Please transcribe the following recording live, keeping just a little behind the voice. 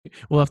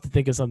We'll have to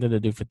think of something to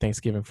do for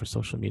Thanksgiving for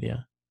social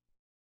media.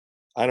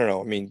 I don't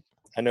know. I mean,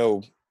 I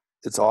know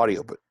it's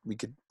audio, but we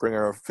could bring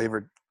our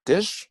favorite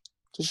dish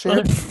to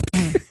share.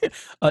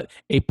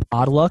 A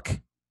potluck.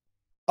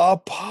 A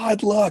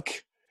podluck.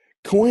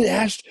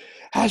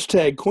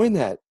 Hashtag coin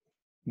that.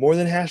 More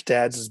Than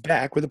Hashtags is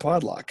back with a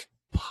podluck.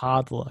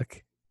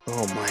 Potluck.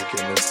 Oh my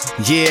goodness.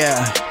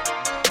 Yeah,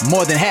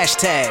 More Than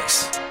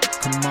Hashtags.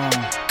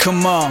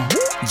 Come on,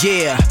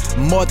 yeah,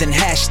 More Than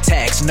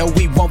Hashtags. No,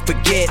 we won't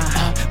forget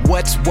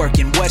what's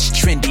working, what's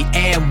trendy,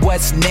 and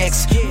what's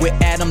next. With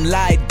Adam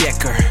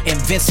Lydecker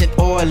and Vincent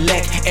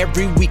Orlek.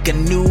 Every week a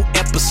new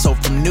episode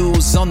from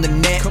News on the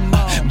Net.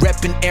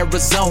 Reppin'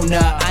 Arizona,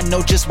 I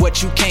know just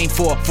what you came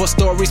for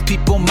stories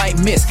people might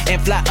miss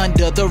and fly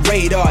under the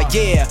radar.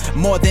 Yeah,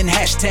 More Than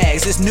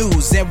Hashtags, it's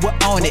news and we're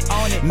on it.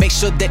 Make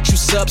sure that you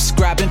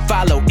subscribe and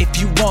follow if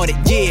you want it.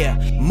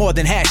 Yeah, More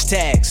Than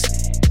Hashtags.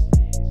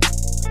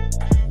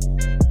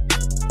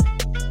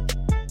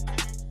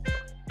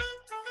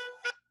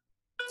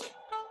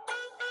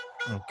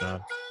 Oh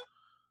God.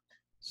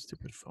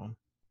 Stupid phone.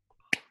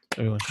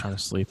 Everyone's trying to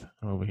sleep.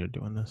 I'm over here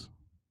doing this.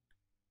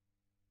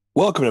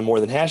 Welcome to More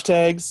Than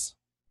Hashtags.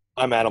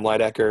 I'm Adam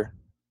Lydecker.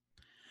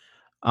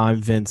 I'm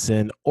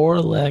Vincent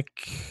Orlek.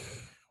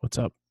 What's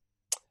up?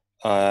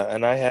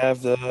 And I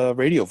have the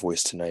radio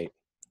voice tonight.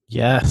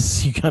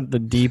 Yes, you got the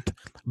deep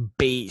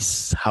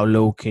bass. How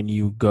low can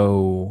you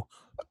go?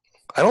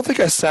 I don't think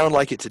I sound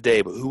like it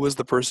today, but who was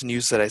the person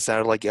you said I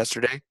sounded like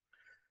yesterday?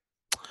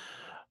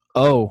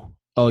 Oh,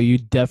 you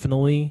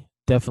definitely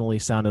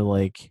sounded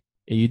like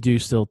you do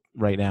still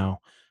right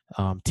now.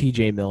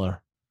 TJ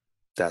Miller.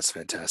 That's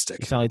fantastic.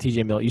 You sound like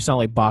TJ Miller. You sound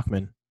like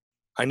Bachman.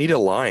 I need a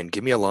line.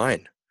 Give me a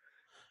line.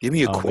 Give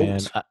me a quote.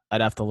 Man,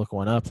 I'd have to look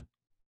one up.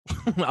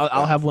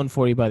 I'll have one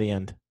for you by the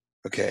end.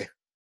 Okay.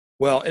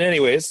 Well, and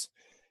anyways,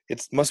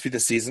 it must be the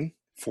season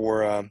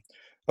for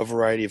a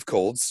variety of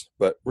colds,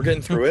 but we're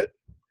getting through it.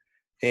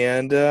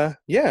 And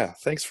yeah,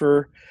 thanks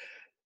for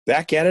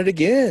back at it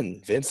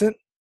again, Vincent,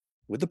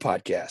 with the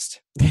podcast.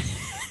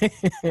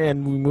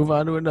 And we move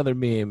on to another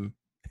meme.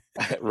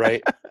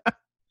 Right.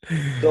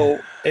 So,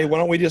 hey, why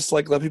don't we just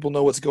let people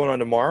know what's going on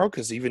tomorrow?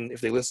 Because even if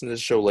they listen to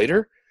this show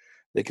later,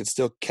 they can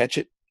still catch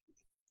it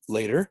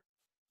later.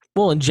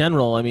 Well, in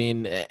general, I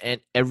mean,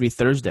 every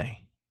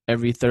Thursday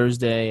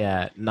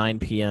at 9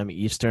 p.m.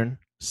 Eastern,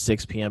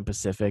 6 p.m.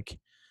 Pacific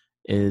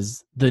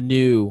is the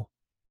new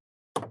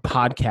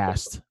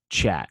podcast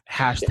chat.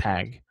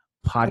 Hashtag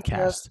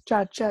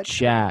podcast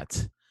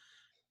chat.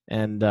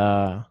 And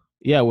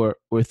yeah,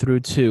 we're through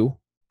two.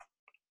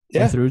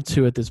 Yeah. We're through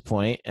two at this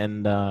point.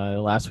 And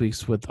last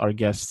week's with our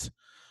guest,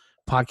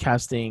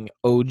 podcasting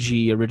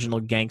OG original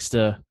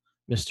gangsta,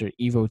 Mr.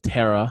 Evo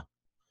Terra,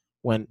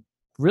 went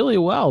really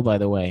well, by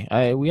the way.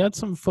 We had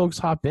some folks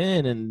hop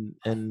in,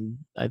 and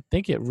I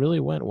think it really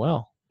went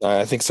well.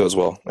 I think so as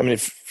well. I mean,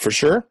 for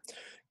sure,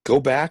 go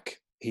back.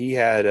 He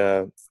had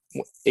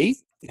 8,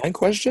 9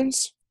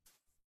 questions.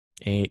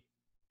 8.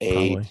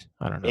 Probably.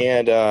 I don't know.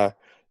 And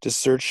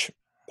just search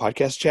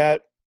podcast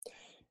chat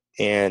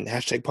and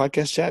hashtag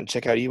podcast chat and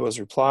check out Evo's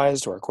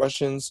replies to our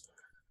questions.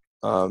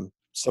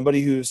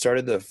 Somebody who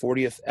started the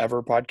 40th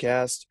ever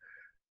podcast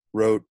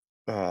wrote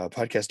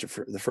podcast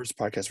for the first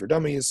podcast for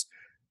dummies,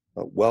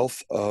 a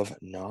wealth of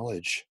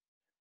knowledge.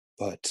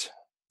 But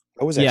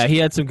I was he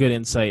had some good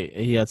insight.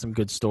 He had some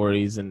good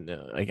stories, and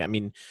I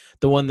mean,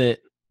 the one that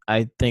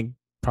I think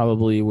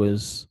probably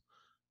was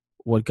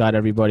what got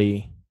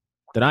everybody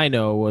that I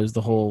know was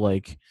the whole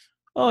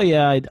oh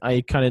yeah,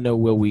 I kind of know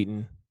Will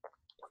Wheaton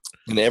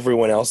and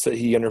everyone else that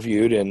he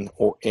interviewed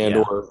or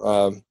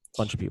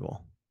bunch of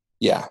people.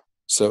 Yeah,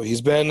 so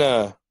he's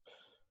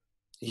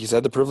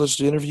had the privilege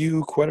to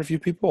interview quite a few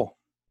people.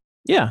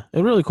 Yeah,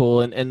 it really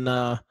cool, and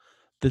the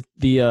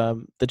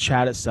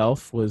chat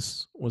itself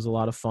was a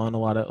lot of fun. A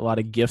lot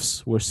of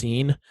gifts were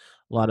seen. A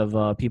lot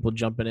of people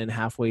jumping in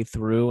halfway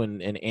through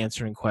and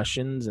answering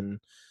questions and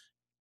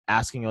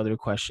asking other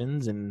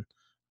questions, and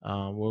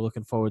we're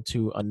looking forward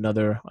to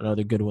another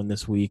good one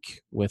this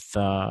week. With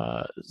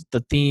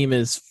the theme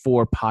is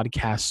for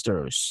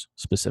podcasters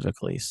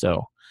specifically,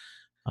 so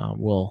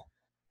we'll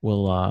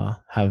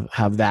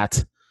have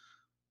that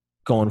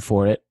going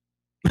for it.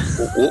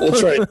 We'll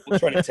try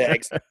to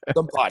tag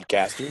some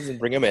podcasters and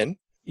bring them in.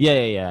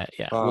 Yeah.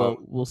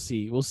 We'll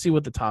see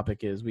what the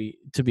topic is.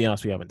 To be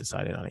honest, we haven't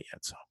decided on it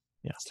yet. So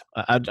yeah,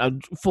 I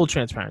full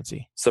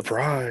transparency.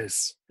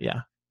 Surprise.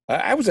 Yeah.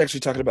 I was actually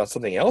talking about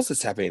something else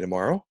that's happening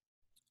tomorrow.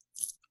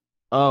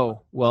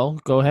 Oh, well,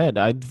 go ahead.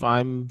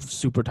 I'm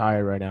super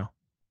tired right now.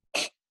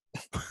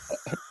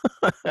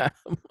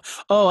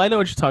 Oh, I know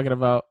what you're talking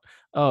about.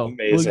 Oh,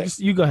 amazing. Well,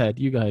 you go ahead.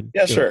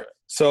 Yeah, sure.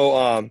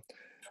 So,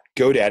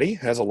 GoDaddy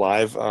has a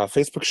live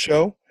Facebook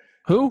show.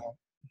 Who?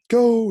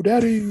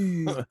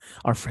 GoDaddy.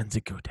 Our friends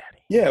at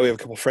GoDaddy. Yeah, we have a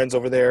couple friends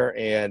over there,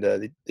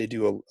 and they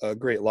do a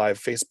great live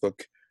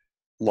Facebook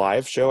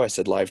live show. I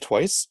said live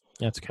twice.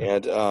 That's okay.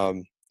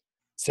 And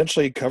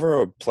essentially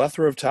cover a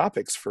plethora of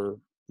topics for,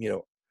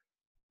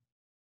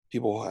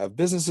 people who have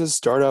businesses,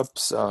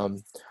 startups,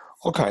 all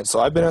kinds.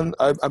 So I've been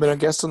a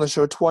guest on the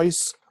show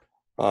twice.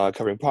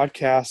 covering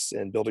podcasts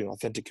and building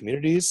authentic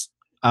communities.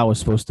 I was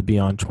supposed to be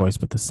on Choice,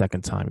 but the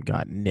second time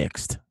got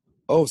nixed.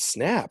 Oh,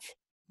 snap.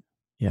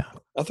 Yeah.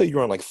 I thought you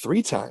were on like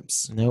 3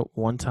 times. Nope.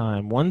 One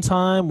time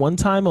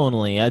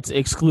only. That's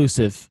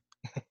exclusive.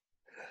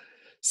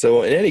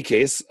 So in any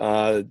case,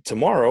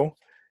 tomorrow,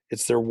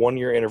 it's their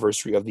 1-year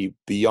anniversary of the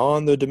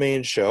Beyond the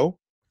Domain show.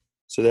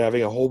 So they're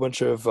having a whole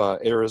bunch of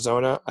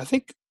Arizona, I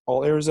think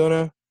all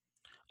Arizona.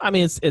 I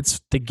mean,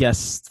 it's the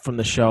guests from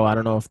the show. I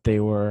don't know if they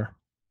were.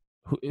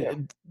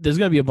 There's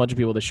going to be a bunch of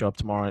people that show up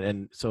tomorrow,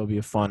 and so it'll be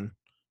a fun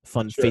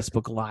Sure.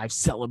 Facebook Live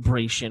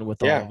celebration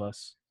with all of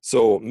us.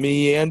 So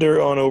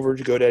meander on over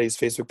to GoDaddy's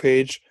Facebook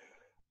page.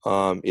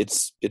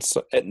 It's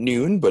at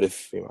noon, but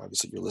if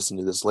obviously you're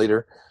listening to this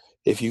later,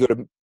 if you go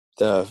to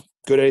the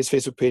GoDaddy's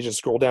Facebook page and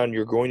scroll down,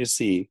 you're going to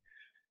see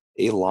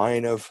a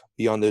line of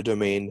Beyond the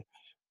Domain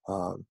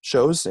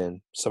shows,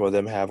 and some of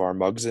them have our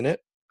mugs in it.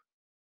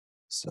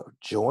 So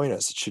join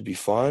us; it should be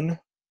fun.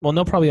 Well,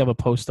 they'll probably have a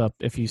post up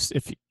if you're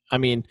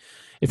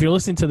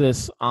listening to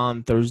this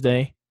on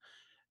Thursday,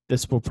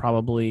 this will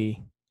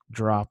probably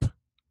drop,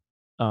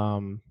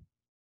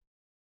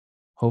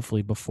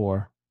 hopefully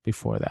before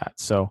that.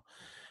 So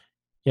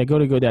yeah, go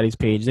to GoDaddy's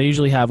page. They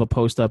usually have a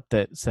post up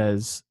that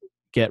says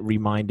 "Get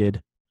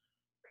reminded"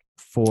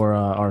 for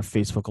our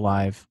Facebook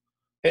Live.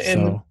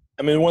 And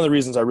I mean, one of the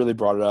reasons I really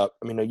brought it up,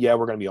 I mean, yeah,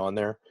 we're going to be on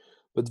there,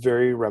 but it's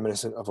very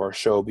reminiscent of our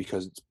show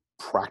because it's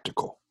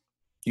practical,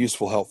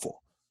 useful,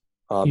 helpful.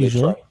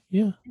 Usually,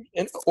 yeah.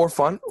 Or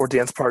fun, or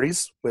dance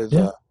parties with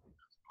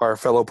our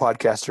fellow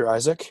podcaster,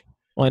 Isaac.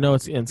 Well, I know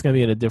it's going to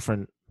be at a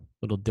different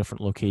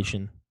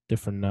location,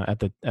 at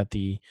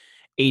the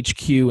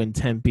HQ in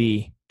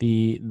Tempe,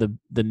 the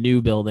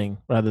new building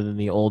rather than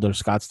the older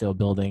Scottsdale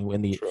building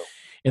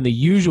in the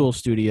usual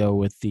studio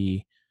with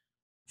the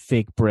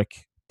fake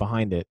brick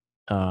behind it.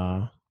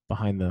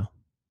 Behind the.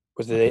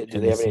 Do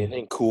they have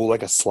anything cool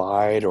like a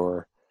slide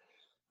or?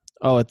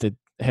 Oh, at the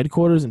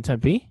headquarters in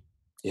Tempe.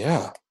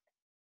 Yeah.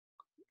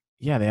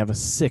 Yeah, they have a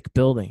sick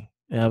building.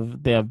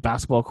 They have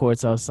basketball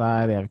courts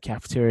outside. They have a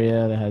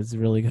cafeteria that has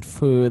really good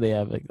food. They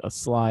have a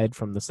slide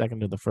from the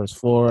second to the first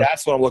floor.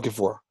 That's what I'm looking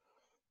for,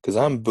 because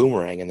I'm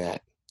boomeranging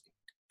that.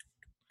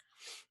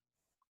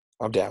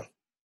 I'm down.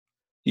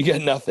 You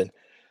get nothing.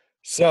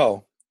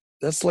 So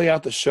let's lay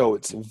out the show.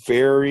 It's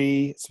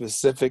very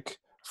specific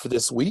for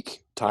this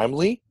week,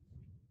 timely,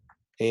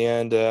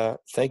 and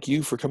thank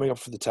you for coming up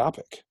for the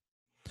topic.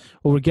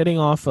 Well, we're getting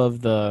off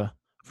of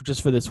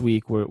just for this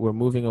week, we're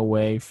moving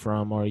away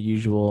from our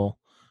usual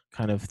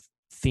kind of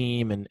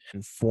theme and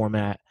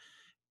format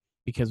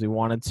because we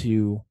wanted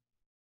to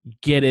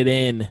get it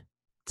in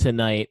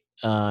tonight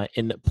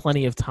in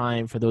plenty of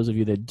time for those of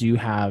you that do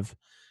have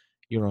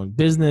your own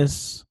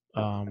business,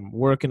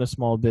 work in a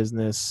small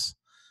business,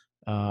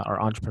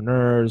 are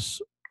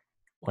entrepreneurs,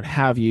 what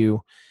have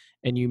you,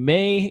 and you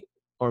may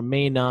or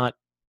may not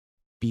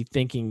be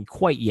thinking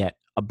quite yet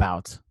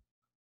about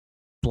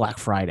Black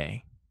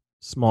Friday,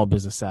 Small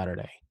Business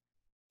Saturday,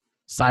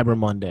 Cyber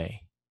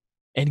Monday,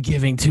 and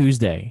Giving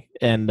Tuesday,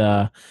 and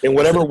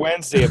whatever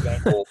Wednesday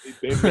event will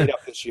be made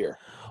up this year.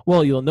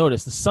 Well, you'll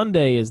notice the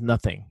Sunday is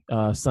nothing.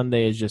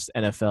 Sunday is just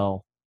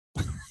NFL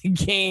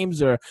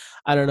games, or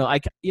I don't know.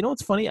 You know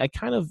what's funny? I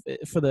kind of,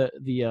 for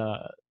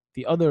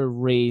the other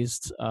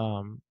raised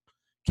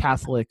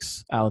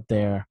Catholics out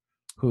there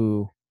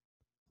who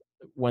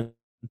went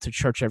to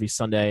church every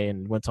Sunday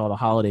and went to all the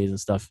holidays and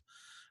stuff.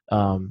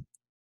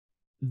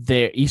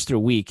 Their Easter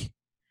week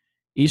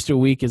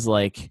is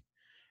like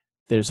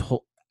there's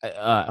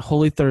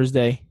Holy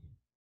Thursday,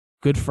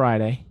 Good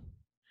Friday,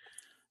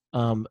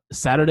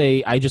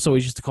 Saturday. I just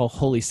always used to call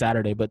Holy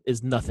Saturday, but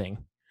is nothing.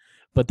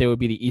 But there would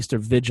be the Easter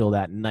Vigil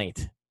that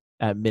night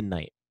at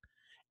midnight,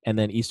 and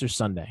then Easter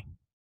Sunday.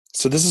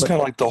 So this is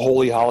kind of like the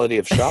holy holiday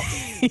of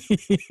shopping.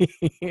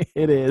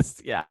 It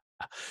is, yeah,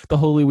 the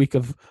holy week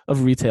of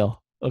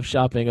retail, of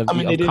shopping, of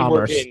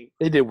commerce.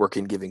 They did work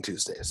in Giving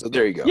Tuesday, so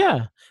there you go.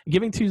 Yeah,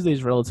 Giving Tuesday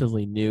is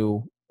relatively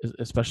new,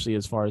 especially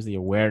as far as the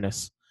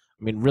awareness.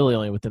 I mean, really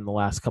only within the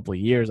last couple of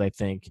years, I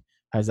think,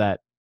 has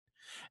that.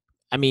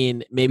 I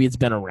mean, maybe it's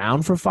been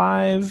around for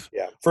 5.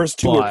 Yeah, first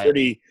 2 are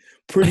pretty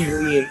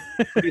lean,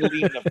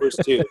 the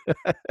first 2.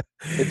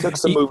 It took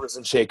some movers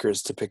and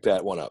shakers to pick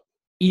that one up.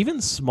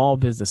 Even Small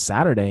Business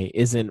Saturday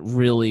isn't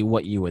really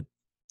what you would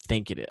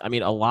think it is. I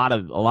mean, a lot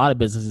of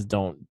businesses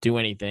don't do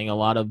anything. A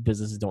lot of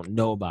businesses don't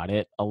know about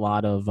it. A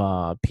lot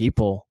of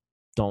people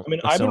don't. I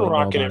mean, I've been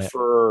rocking it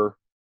for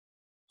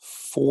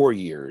 4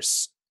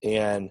 years,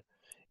 and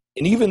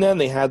even then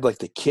they had like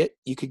the kit.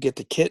 You could get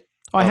the kit.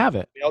 Oh, I have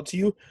it mailed to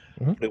you.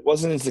 Mm-hmm. But it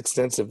wasn't as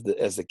extensive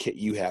as the kit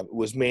you have. It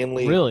was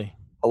mainly really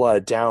a lot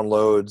of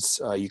downloads.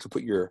 You could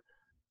put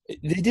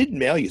they did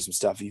mail you some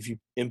stuff. If you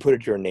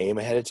inputted your name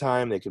ahead of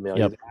time, they could mail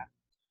you that.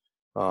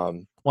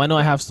 Well, I know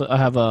I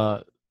have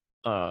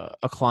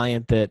a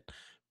client that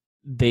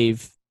they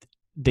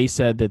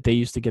said that they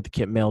used to get the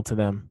kit mailed to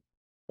them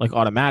like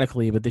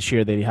automatically, but this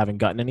year they haven't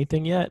gotten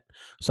anything yet.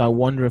 So I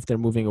wonder if they're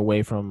moving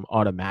away from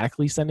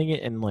automatically sending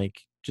it and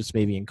like just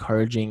maybe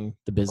encouraging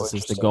the businesses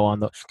to interesting. go on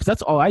because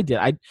that's all I did.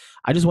 I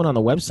just went on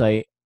the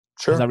website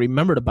because I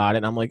remembered about it,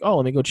 and I'm like, oh,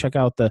 let me go check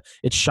out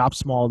it's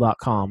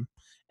shopsmall.com,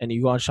 and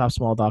you go on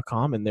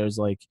shopsmall.com, and there's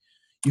like,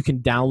 you can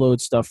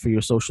download stuff for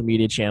your social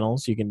media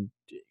channels. You can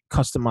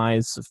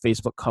customize a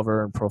Facebook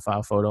cover and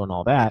profile photo and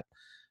all that.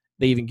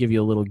 They even give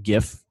you a little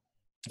GIF.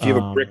 If you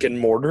have a brick and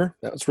mortar,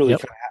 that's really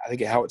Yep. kind of, I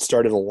think, how it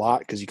started a lot,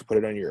 because you can put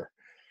it on your,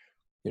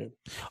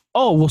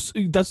 Oh, well,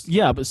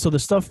 but so the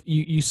stuff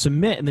you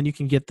submit, and then you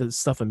can get the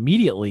stuff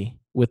immediately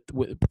with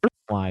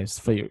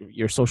personalized for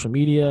your social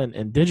media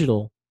and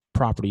digital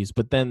properties.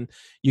 But then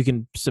you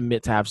can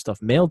submit to have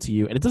stuff mailed to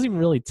you, and it doesn't even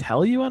really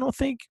tell you, I don't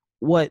think,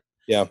 what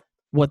they're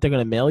going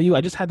to mail you.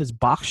 I just had this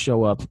box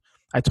show up.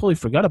 I totally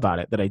forgot about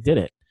it, that I did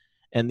it.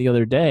 And the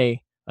other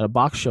day, a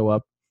box show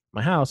up at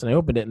my house, and I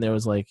opened it, and there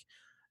was like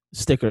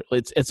sticker.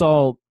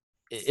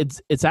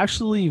 It's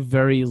actually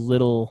very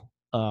little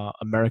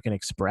American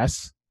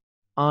Express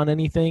on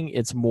anything.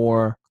 It's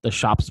more the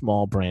Shop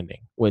Small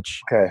branding,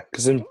 which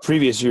because in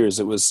previous years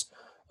it was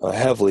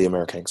heavily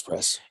American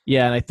Express.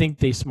 Yeah, and I think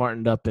they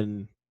smartened up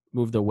and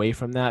moved away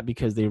from that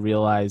because they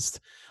realized,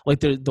 like,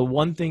 the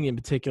one thing in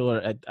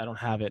particular, I don't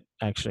have it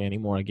actually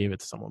anymore. I gave it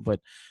to someone, but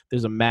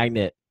there's a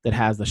magnet that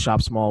has the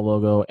Shop Small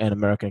logo and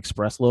American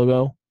Express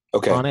logo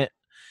on it,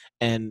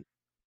 and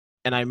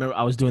I remember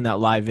I was doing that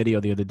live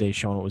video the other day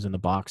showing what was in the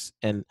box,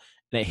 and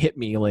it hit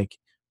me, like,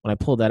 when I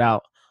pulled that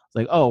out, it's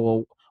like,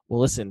 oh, well,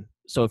 listen.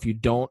 So if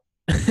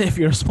if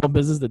you're a small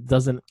business that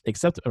doesn't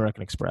accept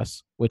American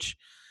Express, which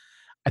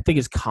I think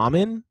is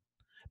common,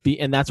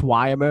 and that's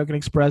why American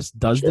Express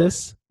does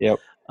this. Yep.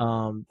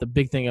 The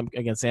big thing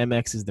against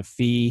Amex is the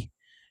fee.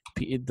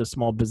 The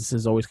small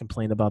businesses always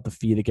complain about the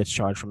fee that gets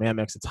charged from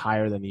Amex. It's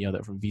higher than the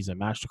other from Visa,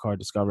 MasterCard,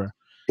 Discover.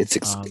 It's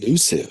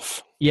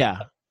exclusive. Yeah,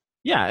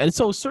 and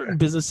so certain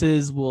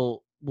businesses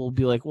will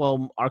be like,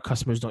 well, our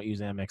customers don't use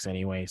Amex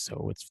anyway,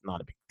 so it's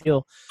not a big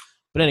deal.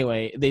 But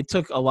anyway, they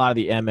took a lot of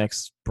the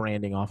Amex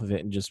branding off of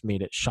it and just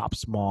made it Shop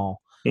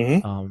Small,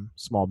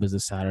 Small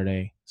Business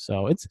Saturday.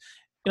 So it's,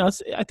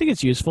 I think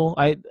it's useful.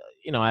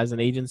 As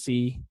an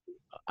agency,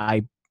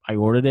 I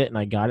ordered it and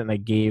I got it and I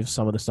gave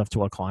some of the stuff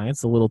to our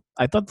clients.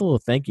 I thought the little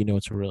thank you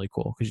notes were really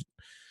cool because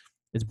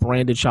it's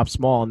branded Shop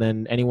Small, and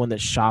then anyone that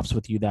shops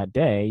with you that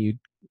day, you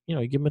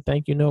give them a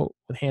thank you note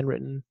with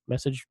handwritten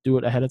message. Do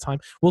it ahead of time.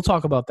 We'll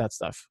talk about that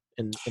stuff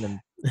in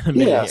a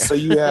minute. Yeah, so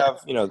you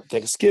have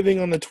Thanksgiving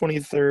on the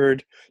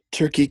 23rd,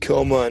 turkey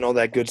coma and all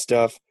that good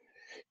stuff,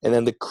 and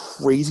then the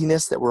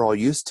craziness that we're all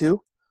used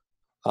to,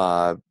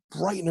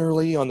 bright and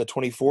early on the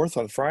 24th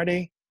on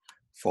Friday,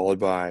 followed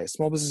by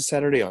Small Business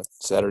Saturday on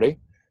Saturday,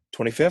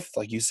 25th.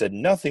 Like you said,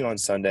 nothing on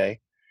Sunday,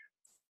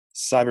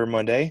 Cyber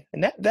Monday,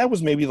 and that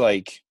was maybe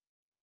like,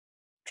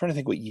 I'm trying to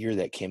think what year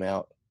that came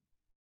out.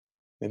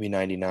 Maybe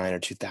 99 or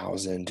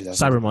 2000.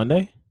 Cyber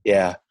Monday?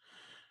 Yeah.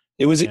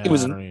 It was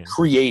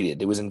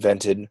created. It was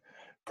invented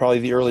probably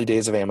the early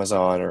days of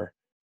Amazon or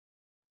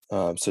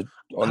I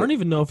don't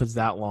even know if it's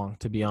that long,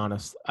 to be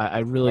honest. I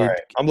really. All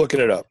right, I'm looking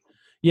it up.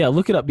 Yeah,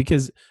 look it up,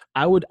 because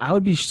I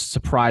would be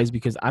surprised,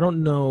 because I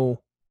don't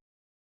know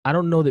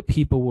that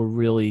people were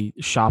really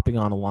shopping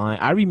online.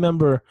 I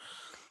remember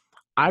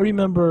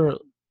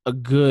a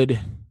good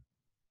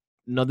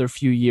another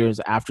few years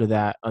after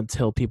that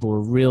until people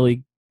were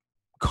really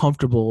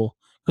comfortable,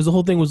 because the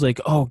whole thing was like,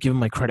 oh, give them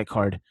my credit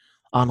card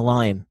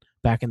online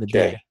back in the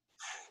day.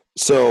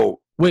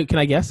 So wait, can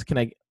I guess?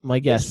 My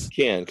guess? Yes,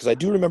 you can, because I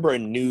do remember I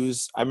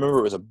remember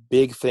it was a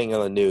big thing on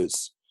the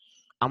news.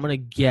 I'm gonna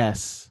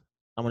guess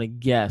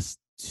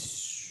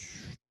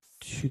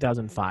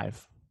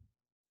 2005.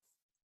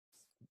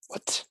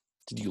 What?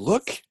 Did you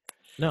look?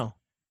 No.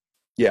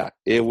 Yeah,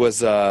 it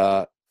was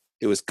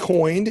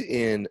coined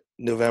in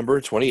November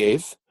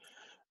 28th.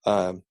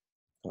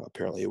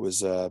 Apparently it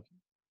was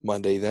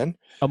Monday then.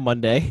 A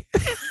Monday.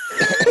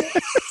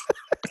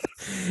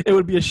 It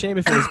would be a shame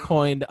if it was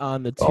coined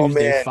on the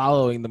Tuesday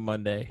following the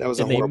Monday. That was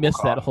and they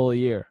missed that whole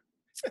year.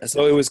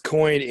 So it was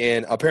coined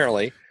in,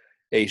 apparently,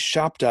 a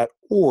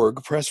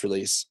shop.org press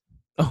release.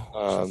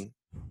 Cyber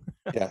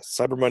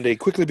Monday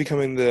quickly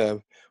becoming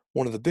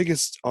one of the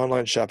biggest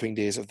online shopping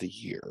days of the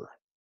year.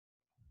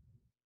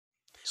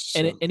 So,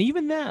 and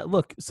even that,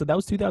 look, so that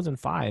was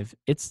 2005.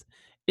 It's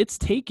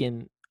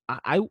taken,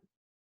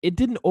 it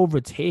didn't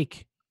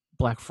overtake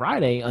Black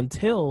Friday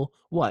until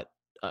what?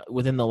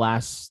 Within the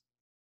last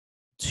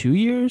 2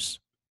 years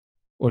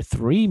or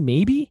 3,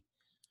 maybe?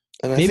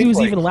 Maybe it was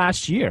even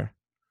last year.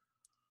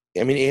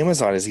 I mean,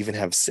 Amazon has even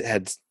had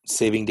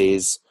saving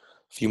days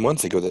a few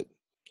months ago that.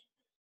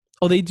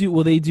 Oh, they do.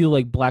 Well, they do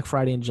like Black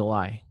Friday in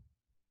July,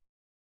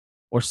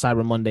 or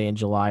Cyber Monday in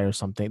July or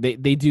something. They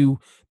do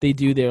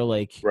their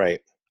like.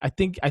 Right. I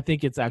think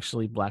it's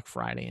actually Black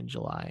Friday in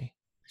July.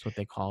 That's what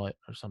they call it,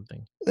 or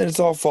something. Then it's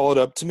all followed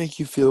up to make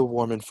you feel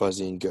warm and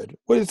fuzzy and good.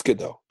 Well, it's good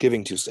though.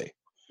 Giving Tuesday.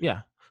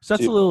 Yeah. So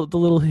that's the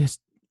little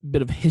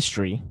bit of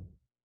history.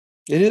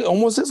 It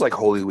almost is like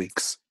Holy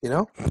Weeks,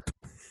 The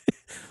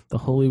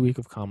Holy Week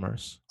of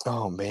Commerce.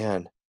 Oh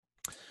man.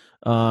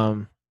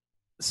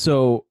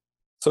 So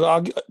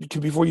So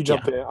before you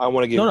jump Yeah. in, I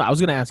want to give. No, I was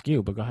going to ask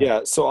you, but go ahead.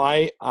 Yeah. So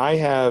I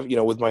have,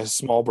 with my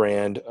small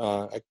brand,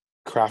 I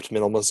craft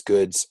minimalist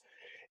goods,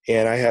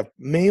 and I have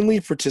mainly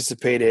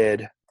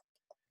participated.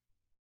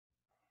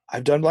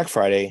 I've done Black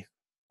Friday.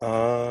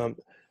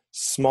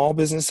 Small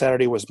Business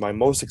Saturday was my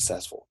most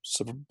successful.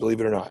 So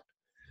believe it or not,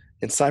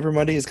 and Cyber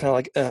Monday is kind of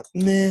like,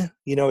 meh.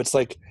 It's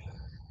like,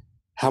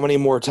 how many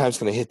more times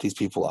can I hit these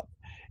people up?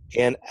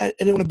 And I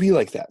didn't want to be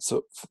like that.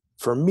 So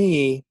for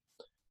me,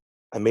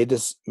 I made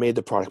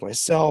the product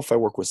myself. I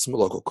work with some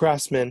local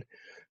craftsmen.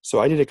 So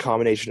I did a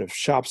combination of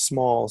shop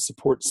small,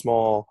 support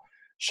small,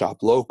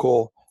 shop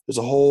local. There's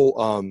a whole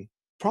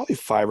probably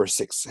 5 or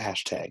 6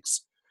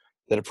 hashtags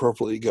that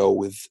appropriately go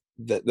with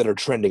that are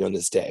trending on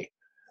this day.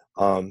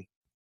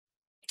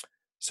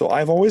 So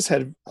I've always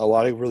had a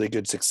lot of really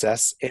good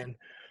success. And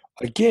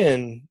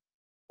again,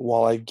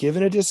 while I've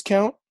given a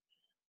discount,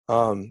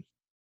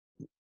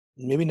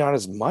 maybe not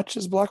as much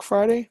as Black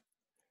Friday,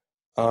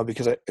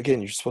 because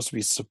you're supposed to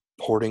be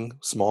supporting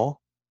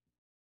small.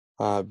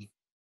 So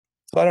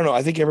I don't know.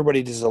 I think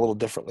everybody does it a little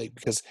differently,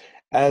 because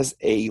as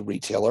a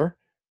retailer,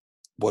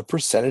 what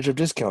percentage of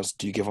discounts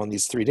do you give on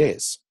these 3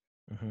 days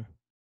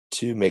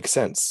to make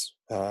sense?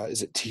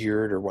 Is it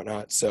tiered or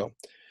whatnot? So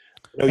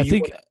I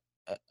think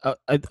I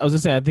was gonna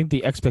say, I think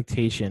the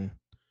expectation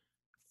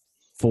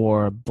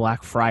for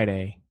Black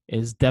Friday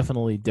is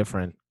definitely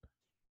different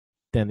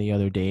than the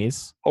other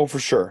days. Oh, for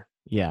sure.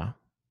 Yeah.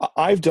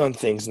 I've done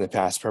things in the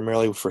past,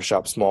 primarily for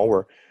Shop Small,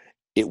 where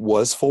it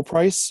was full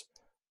price,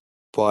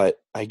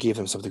 but I gave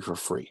them something for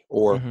free,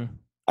 or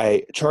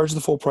I charged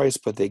the full price,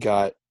 but they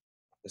got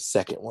the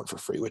second one for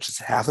free, which is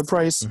half the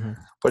price,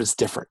 but it's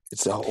different.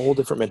 It's a whole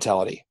different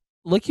mentality.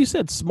 Like you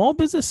said, Small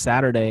Business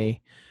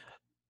Saturday.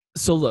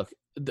 So look,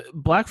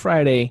 Black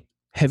Friday,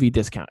 heavy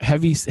discount,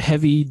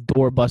 heavy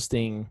door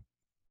busting,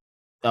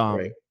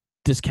 Right.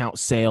 discount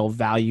sale,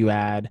 value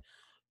add,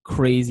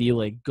 crazy,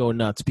 like go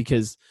nuts,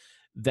 because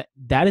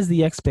that is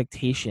the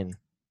expectation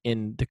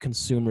in the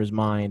consumer's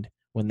mind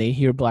when they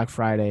hear Black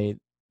Friday.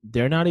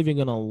 They're not even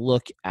going to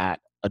look at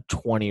a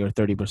 20 or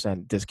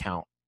 30%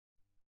 discount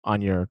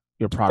on your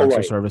products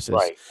or services.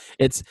 Right.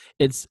 It's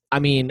I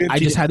mean, I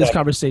just had this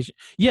conversation.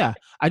 Yeah,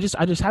 I just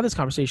had this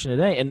conversation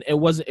today, and it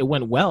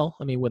went well.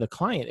 I mean, with a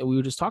client, and we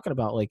were just talking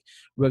about, like,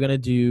 we're going to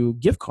do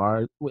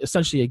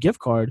essentially a gift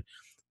card,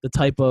 the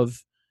type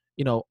of,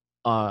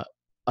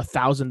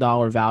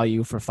 $1,000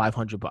 value for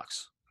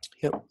 $500.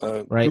 Yep.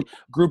 Right.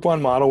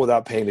 Groupon model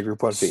without paying the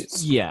Groupon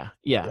fees. Yeah.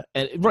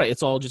 And right,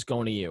 it's all just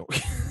going to you.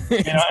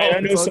 And I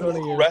know some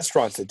local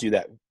restaurants that do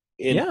that.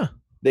 Yeah.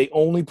 They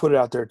only put it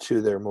out there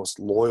to their most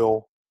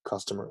loyal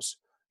customers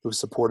who've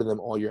supported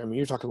them all year. I mean,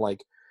 you're talking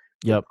like,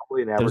 yep,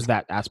 probably an average, there's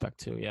that aspect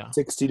too. Yeah.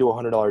 $60 to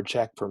 $100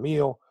 check per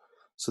meal.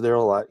 So they're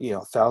a lot,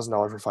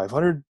 $1,000 for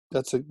 500.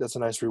 That's a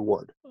nice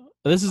reward.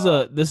 This is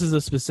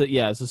a specific,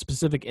 it's a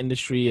specific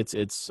industry.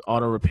 It's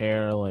auto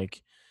repair,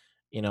 like,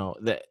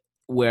 that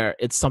where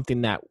it's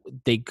something that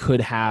they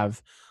could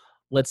have.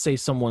 Let's say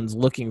someone's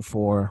looking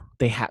for,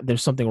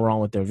 there's something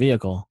wrong with their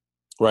vehicle,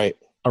 right,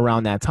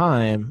 around that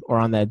time or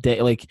on that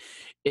day. Like,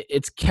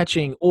 it's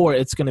catching, or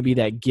it's going to be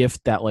that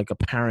gift that, like, a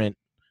parent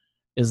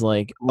is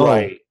like,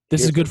 right,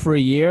 this is good for a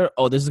year.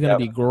 Oh, this is going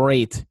to be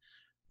great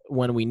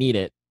when we need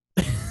it.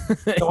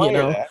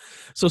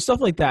 So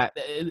stuff like that.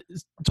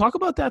 Talk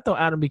about that though,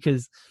 Adam,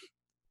 because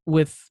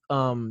with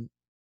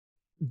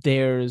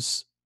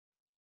there's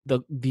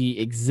the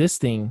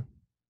existing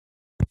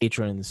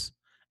patrons,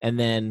 and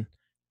then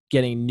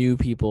getting new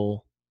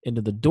people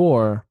into the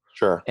door,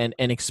 sure, and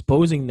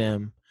exposing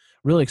them,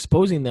 really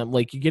exposing them.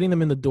 Like, you're getting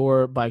them in the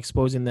door by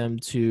exposing them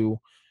to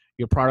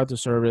your product or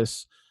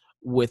service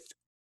with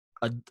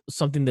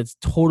something that's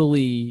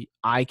totally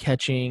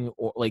eye-catching,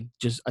 or like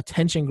just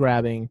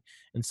attention-grabbing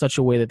in such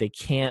a way that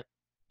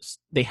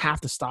they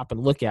have to stop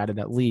and look at it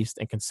at least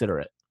and consider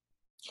it.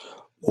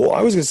 Well,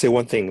 I was going to say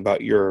one thing about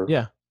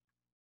the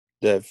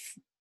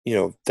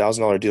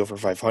 $1,000 deal for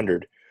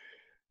 500.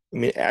 I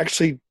mean,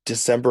 actually,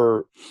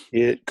 December,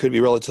 it could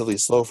be relatively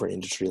slow for an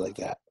industry like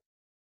that.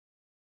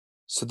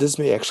 So this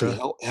may actually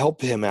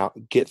help him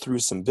out, get through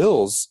some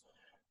bills.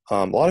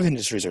 A lot of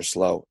industries are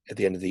slow at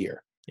the end of the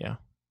year. Yeah.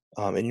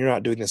 And you're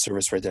not doing the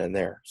service right then and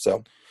there.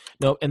 So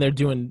no, and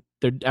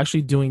they're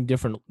actually doing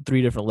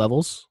 3 different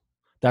levels.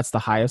 That's the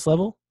highest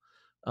level.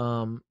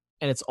 And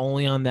it's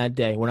only on that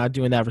day. We're not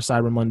doing that for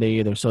Cyber Monday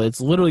either. So it's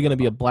literally going to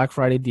be a Black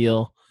Friday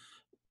deal,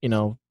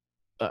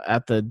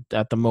 at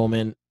the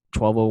moment,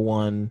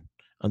 12:01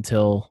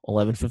 until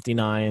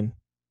 11:59.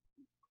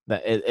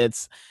 That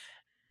it's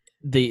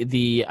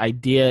the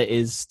idea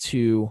is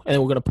to,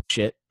 and we're going to push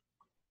it.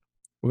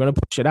 We're going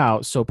to push it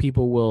out so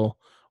people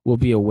will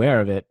be aware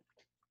of it,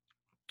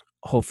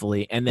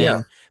 hopefully. And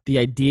then the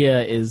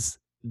idea is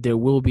there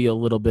will be a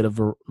little bit of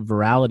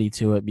virality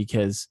to it,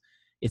 because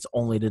it's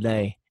only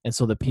today. And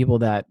so the people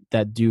that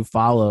do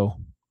follow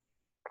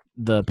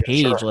the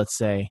page, let's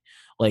say,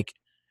 like,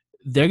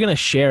 they're going to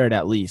share it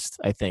at least,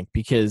 I think,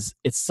 because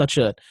it's such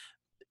a,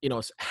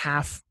 it's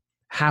half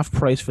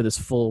price for this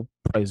full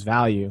price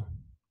value.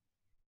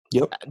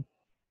 Yep.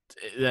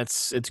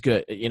 it's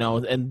good, you know.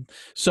 And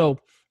so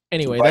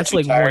anyway, Buy that's two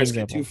like one tires,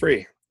 get example. two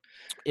free.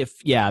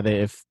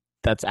 If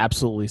that's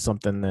absolutely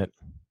something that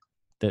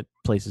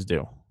places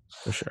do,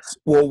 for sure.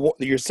 Well,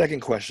 your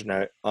second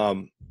question,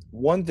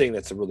 one thing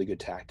that's a really good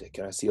tactic,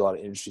 and I see a lot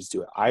of industries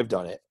do it, I've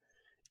done it,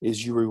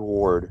 is you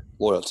reward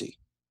loyalty.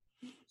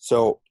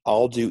 So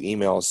I'll do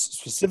emails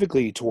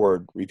specifically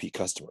toward repeat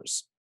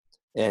customers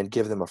and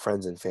give them a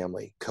friends and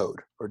family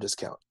code or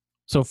discount.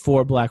 So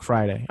for Black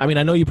Friday, I mean,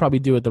 I know you probably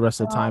do it the rest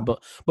of the time,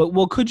 but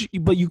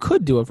you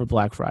could do it for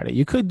Black Friday.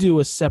 You could do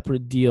a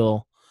separate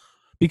deal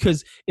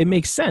because it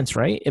makes sense,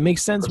 right? It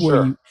makes sense For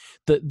where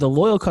sure. the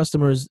loyal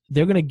customers,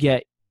 they're going to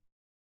get,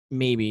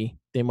 maybe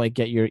they might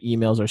get your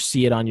emails or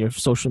see it on your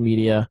social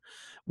media,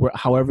 where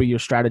however your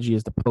strategy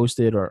is to post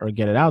it or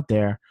get it out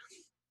there,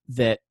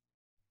 that,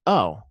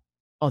 oh,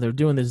 they're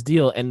doing this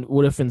deal. And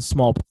what if in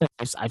small print,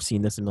 I've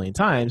seen this a million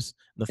times,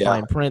 the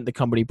fine print the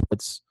company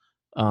puts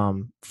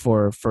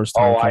for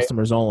first-time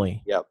customers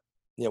only. Yep.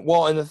 Yeah.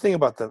 Well, and the thing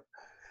about the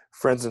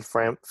friends and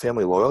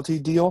family loyalty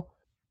deal,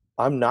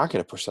 I'm not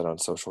going to push that on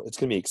social. It's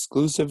going to be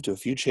exclusive to a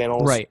few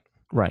channels.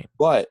 Right.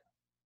 But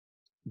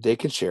they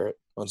can share it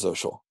on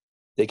social.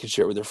 They can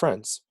share it with their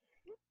friends.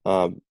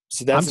 So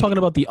that's I'm talking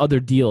about the other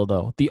deal,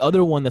 though. The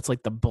other one that's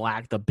like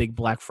the big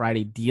Black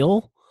Friday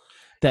deal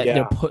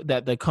that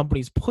that the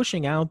company's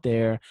pushing out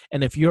there.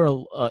 And if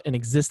you're an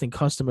existing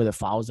customer that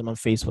follows them on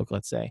Facebook,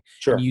 let's say,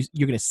 sure, and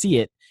you're going to see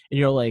it, and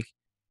you're like,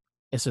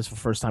 it's just for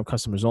first-time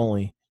customers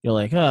only. You're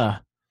like,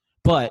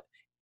 but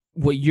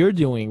what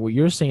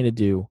you're saying to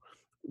do,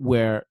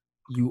 where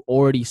you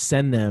already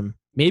send them,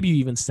 maybe you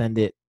even send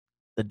it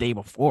the day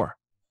before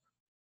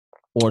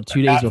or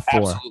 2 days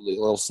before. Absolutely, a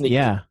little sneak.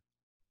 Yeah.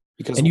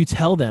 And you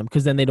tell them,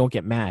 because then they don't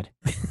get mad.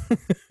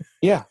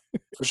 Yeah,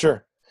 for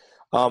sure.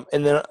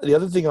 And then the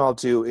other thing I'll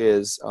do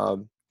is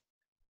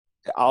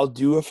I'll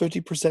do a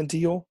 50%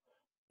 deal,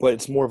 but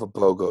it's more of a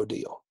BOGO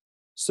deal.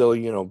 So,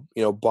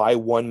 buy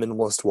one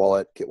minimalist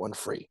wallet, get one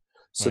free.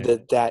 So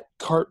that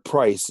cart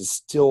price is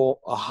still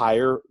a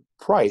higher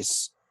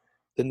price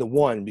than the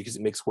one, because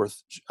it makes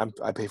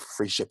I pay for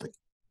free shipping.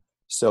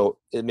 So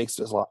it makes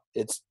it a lot.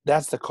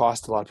 That's the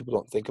cost a lot of people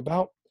don't think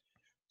about.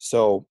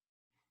 So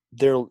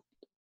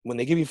when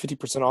they give you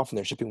 50% off and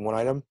they're shipping one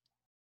item,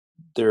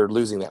 they're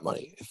losing that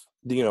money.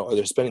 Or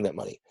they're spending that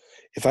money.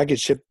 If I could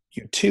ship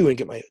you two and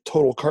get my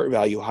total cart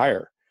value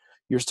higher,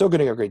 you're still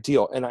getting a great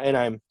deal. And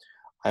I'm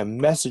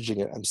messaging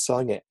it. I'm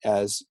selling it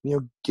as,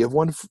 get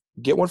one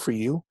for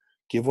you,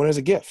 give one as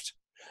a gift.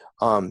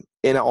 And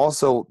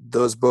also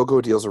those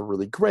BOGO deals are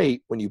really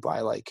great when you buy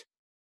like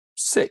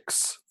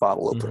 6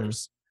 bottle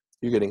openers.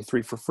 You're getting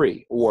 3 for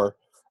free. Or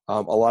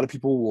a lot of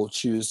people will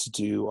choose to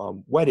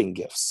do wedding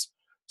gifts.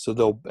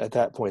 So at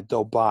that point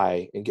they'll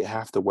buy and get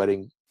half the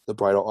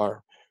bridal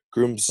or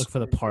groom's. Look for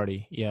the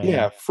party.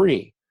 Yeah,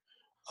 free.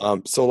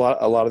 So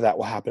a lot of that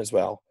will happen as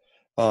well.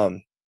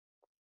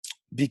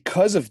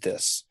 Because of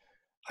this,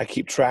 I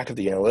keep track of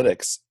the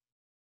analytics.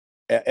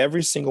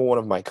 Every single one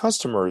of my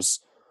customers,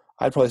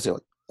 I'd probably say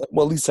at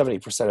least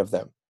 70% of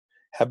them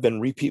have been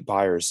repeat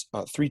buyers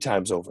 3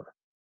 times over.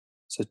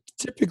 So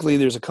typically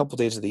there's a couple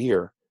days of the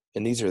year,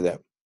 and these are them.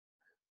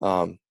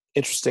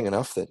 Interesting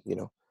enough that,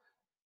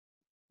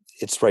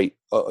 it's right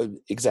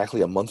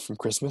exactly a month from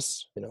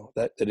Christmas.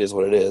 That it is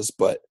what it is.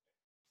 But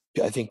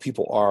I think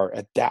people are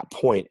at that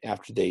point,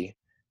 after they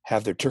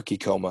have their turkey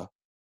coma,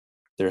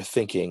 they're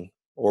thinking,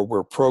 or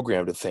we're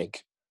programmed to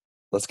think,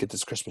 let's get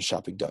this Christmas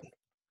shopping done.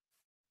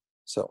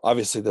 So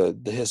obviously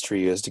the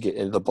history is to get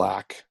into the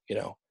black.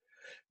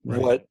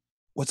 Right.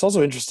 What's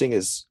also interesting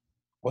is,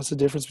 what's the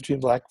difference between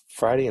Black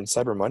Friday and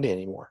Cyber Monday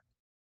anymore?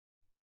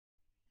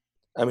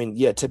 I mean,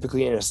 yeah,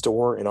 typically in a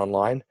store and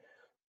online,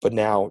 but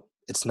now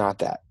it's not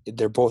that.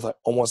 They're both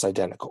almost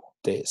identical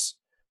days.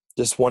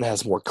 This one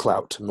has more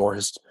clout, more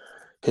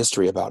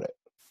history about it,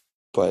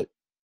 but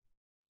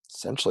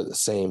essentially the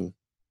same.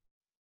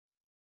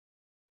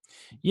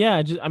 Yeah,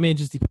 it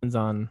just depends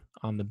on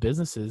the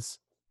businesses.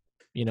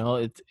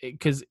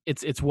 Because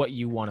it's what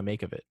you want to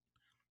make of it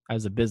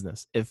as a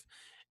business.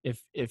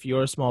 If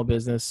you're a small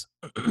business,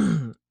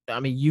 I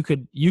mean, you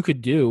could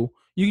do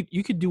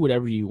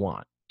whatever you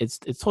want. It's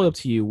totally up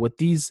to you. What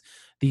these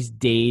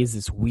days,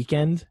 this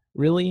weekend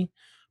really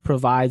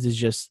provides is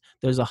just,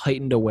 there's a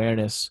heightened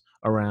awareness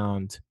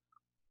around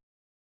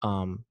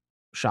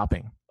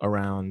shopping,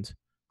 around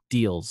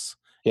deals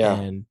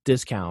and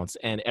discounts,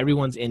 and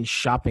everyone's in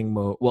shopping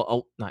mode.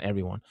 Well, not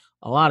everyone.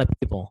 A lot of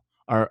people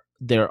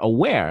they're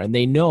aware, and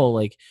they know,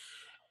 like,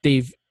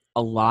 a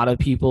lot of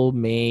people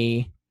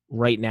may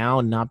right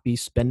now not be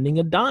spending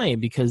a dime,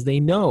 because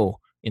they know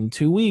in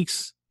 2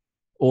 weeks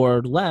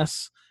or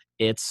less,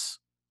 it's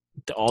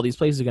all these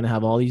places are going to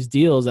have all these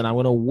deals, and I'm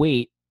going to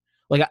wait.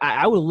 Like,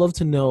 I would love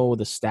to know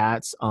the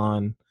stats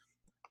on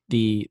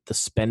the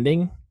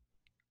spending,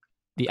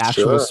 the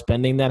actual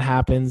spending that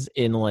happens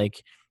in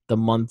like the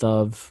month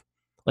of,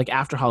 like,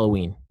 after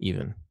Halloween,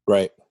 even.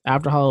 Right.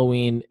 After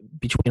Halloween,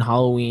 between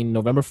Halloween,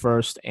 November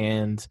 1st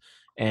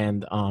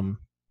and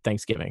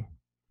Thanksgiving.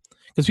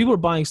 Because people are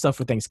buying stuff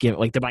for Thanksgiving,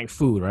 like they're buying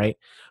food, right?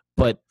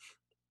 But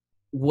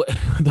what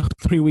the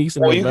 3 weeks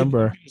in Well,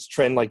 November. you can just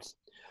trend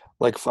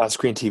like flat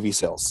screen TV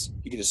sales.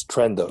 You can just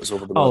trend those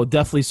over the Oh, month.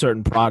 definitely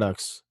certain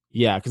products.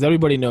 Yeah, because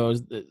everybody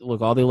knows that,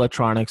 look, all the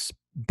electronics,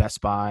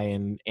 Best Buy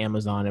and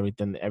Amazon,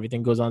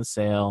 everything goes on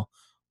sale.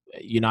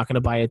 You're not going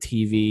to buy a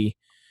TV.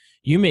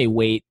 You may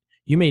wait.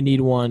 You may need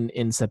one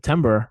in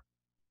September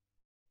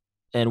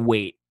and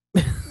wait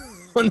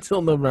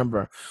until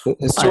November.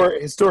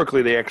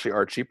 Historically, they actually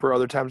are cheaper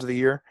other times of the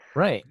year.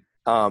 Right.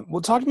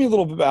 Well, talk to me a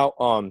little bit about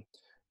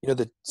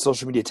the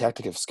social media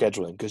tactic of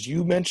scheduling, because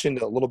you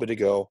mentioned a little bit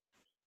ago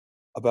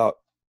about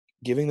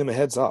giving them a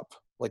heads up,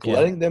 like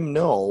letting them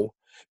know,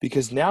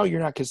 because now you're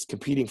not just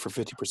competing for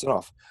 50%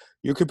 off.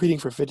 You're competing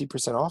for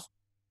 50% off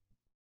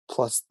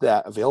plus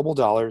that available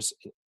dollars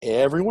and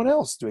everyone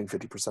else doing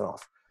 50%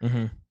 off.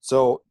 Mm-hmm.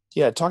 So,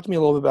 yeah, talk to me a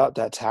little bit about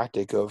that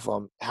tactic of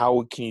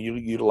how can you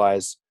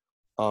utilize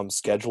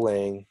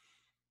scheduling,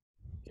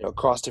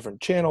 across different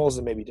channels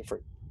and maybe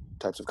different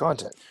types of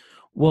content.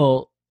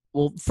 Well,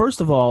 first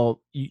of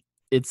all,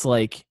 it's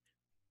like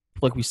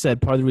we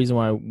said, part of the reason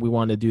why we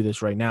want to do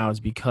this right now is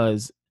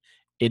because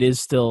it is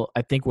still,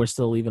 I think we're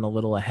still even a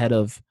little ahead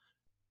of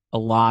a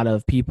lot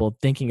of people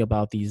thinking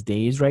about these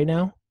days right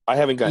now. I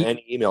haven't gotten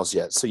any emails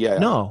yet. So yeah,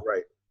 no,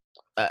 right.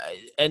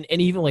 And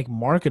even like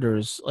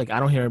marketers, like I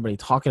don't hear anybody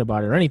talking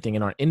about it or anything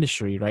in our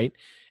industry, right?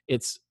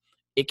 It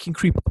can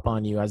creep up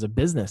on you as a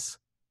business.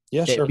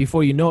 Yeah, sure.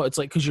 Before you know it, it's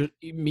like, because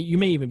you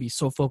may even be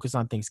so focused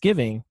on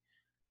Thanksgiving,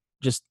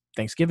 just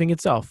Thanksgiving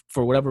itself,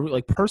 for whatever,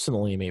 like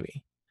personally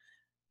maybe.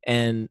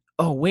 And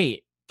oh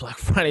wait, Black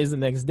Friday is the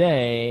next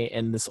day,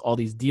 and all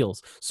these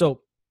deals.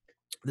 So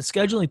the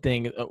scheduling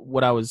thing,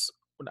 what I was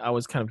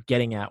kind of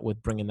getting at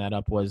with bringing that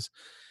up was,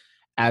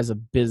 as a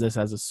business,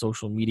 as a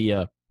social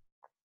media,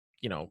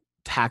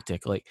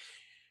 tactic, like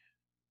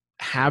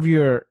have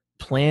your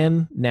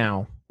plan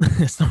now.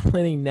 Start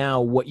planning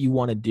now what you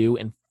want to do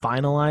and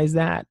finalize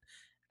that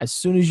as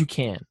soon as you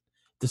can.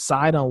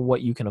 Decide on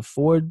what you can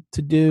afford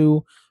to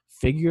do.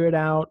 Figure it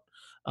out.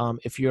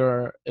 If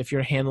you're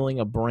handling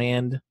a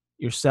brand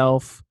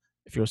yourself,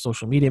 if you're a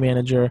social media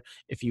manager,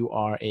 if you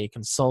are a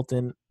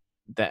consultant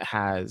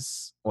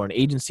or an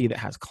agency that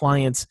has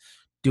clients,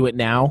 do it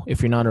now.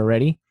 If you're not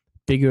already,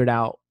 figure it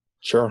out.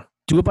 Sure.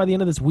 Do it by the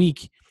end of this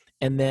week.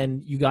 And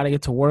then you got to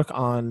get to work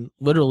on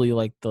literally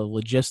like the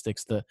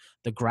logistics, the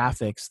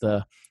graphics,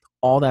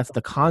 all that's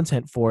the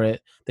content for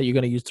it that you're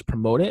going to use to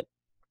promote it.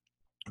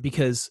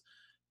 Because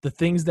the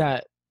things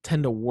that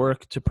tend to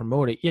work to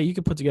promote it, yeah, you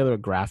can put together a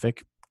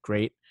graphic,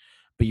 great,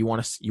 but you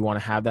want to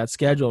have that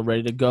schedule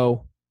ready to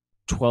go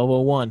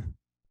 12:01,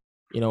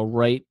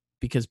 right?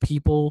 Because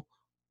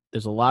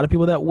there's a lot of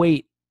people that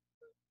wait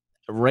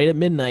right at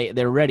midnight.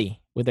 They're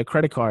ready with their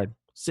credit card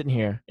sitting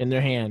here in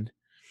their hand,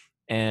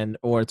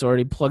 or it's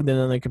already plugged in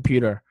on their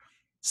computer,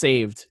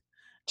 saved.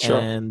 Sure.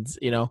 And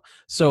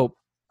so.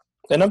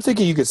 And I'm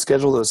thinking you could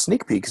schedule those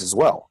sneak peeks as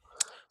well.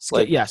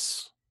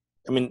 Yes.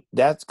 I mean,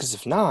 that's because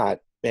if not,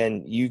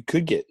 man, you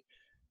could get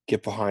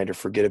behind or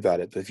forget about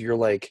it. But if you're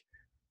like,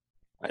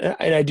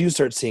 and I do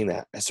start seeing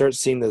that. I start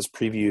seeing those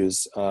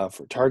previews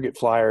for Target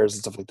flyers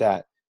and stuff like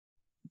that.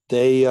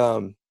 They,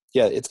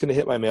 it's going to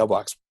hit my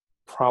mailbox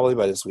probably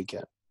by this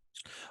weekend.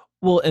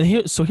 Well, and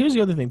here's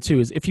the other thing too,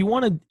 is if you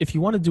want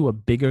to do a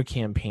bigger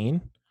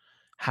campaign,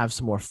 have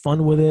some more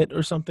fun with it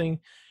or something,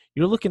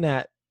 you're looking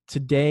at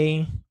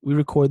today. We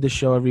record this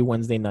show every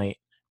Wednesday night.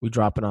 We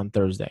drop it on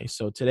Thursday.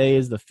 So today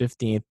is the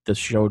 15th. The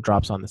show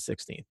drops on the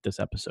 16th, this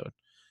episode.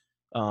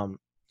 That's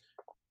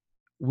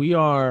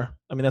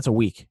a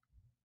week.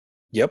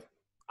 Yep.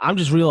 I'm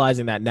just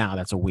realizing that now.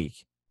 That's a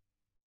week.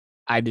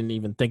 I didn't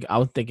even think. I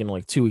was thinking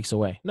like 2 weeks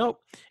away.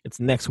 Nope. It's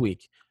next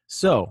week.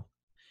 So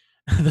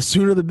the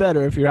sooner the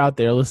better if you're out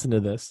there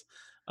listening to this.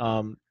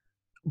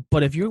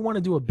 But if you want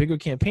to do a bigger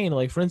campaign,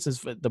 like for instance,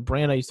 the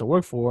brand I used to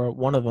work for,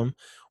 one of them,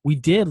 we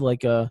did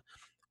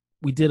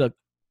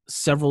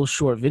several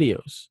short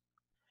videos,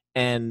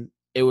 and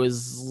it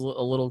was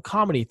a little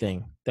comedy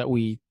thing that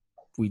we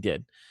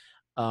did.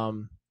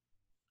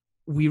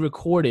 We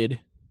recorded,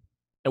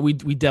 and we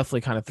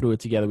definitely kind of threw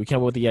it together. We came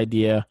up with the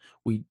idea.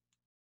 We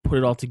put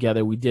it all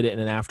together. We did it in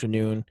an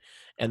afternoon,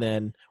 and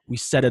then we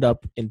set it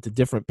up into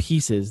different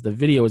pieces. The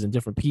video is in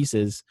different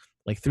pieces,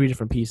 like 3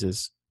 different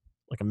pieces,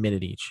 like a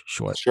minute each,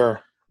 short.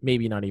 Sure.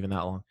 Maybe not even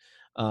that long.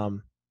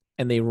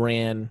 And they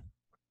ran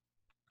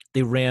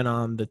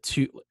on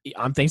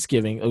on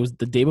Thanksgiving. It was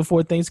the day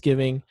before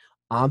Thanksgiving,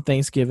 on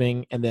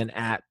Thanksgiving, and then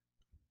at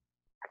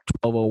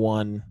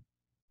 12:01.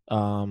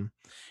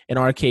 In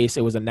our case,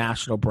 it was a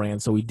national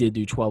brand, so we did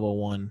do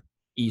 12:01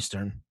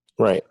 Eastern.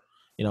 Right.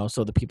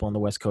 So the people on the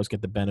West Coast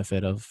get the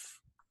benefit of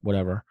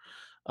whatever.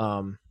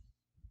 I'm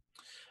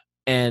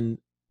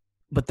not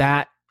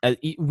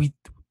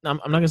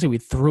gonna say we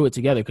threw it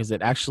together, because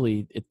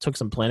it took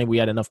some planning. We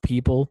had enough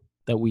people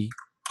that we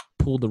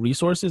pooled the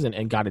resources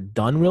and got it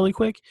done really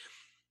quick.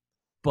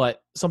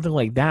 But something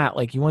like that,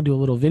 like you want to do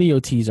a little video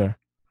teaser,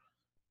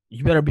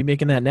 you better be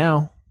making that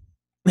now.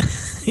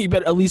 You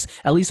better at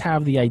least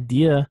have the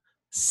idea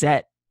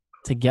set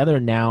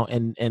together now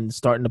and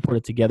starting to put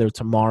it together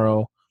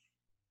tomorrow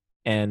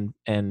and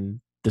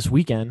this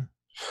weekend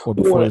or Well,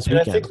 before this and I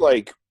weekend. think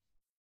like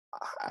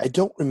I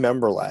don't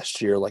remember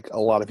last year like a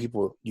lot of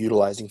people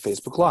utilizing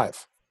Facebook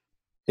Live,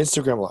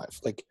 Instagram Live.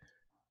 Like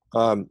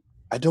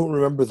I don't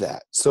remember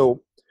that.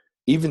 So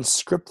even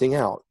scripting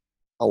out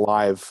a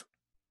live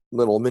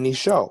little mini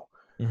show,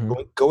 Hmm.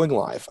 going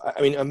live.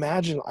 I mean,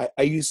 imagine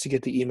I used to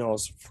get the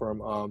emails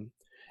from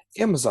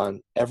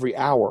Amazon every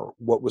hour.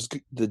 What was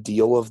the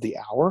deal of the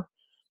hour?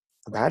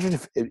 Imagine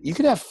if you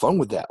could have fun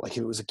with that, like if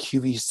it was a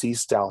QVC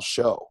style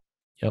show.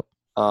 Yep.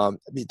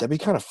 That'd be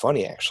kind of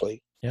funny,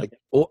 actually. Yep.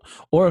 Like,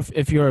 Or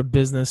if you're a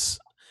business,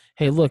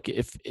 hey, look,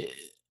 if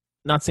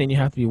not saying you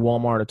have to be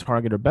Walmart or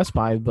Target or Best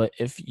Buy, but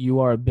if you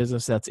are a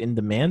business that's in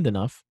demand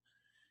enough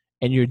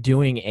and you're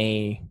doing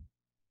a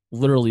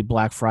literally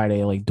Black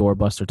Friday like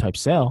doorbuster type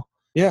sale,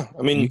 yeah,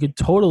 I mean, you could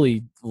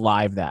totally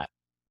live that.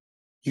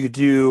 you could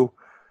do,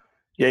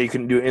 yeah, you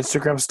can do an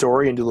Instagram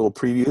story and do little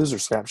previews or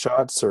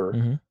snapshots. Or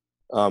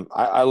Hmm.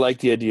 I like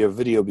the idea of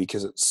video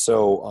because it's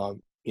so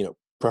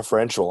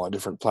preferential on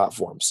different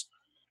platforms.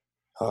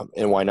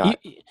 And why not?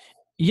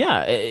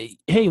 Yeah.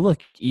 Hey,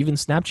 look, even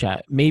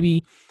Snapchat,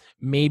 maybe,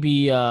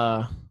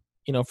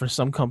 for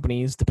some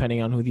companies,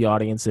 depending on who the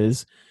audience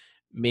is,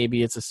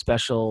 maybe it's a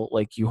special,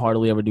 like you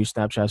hardly ever do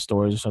Snapchat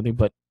stories or something,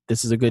 but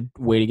this is a good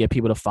way to get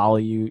people to follow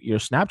your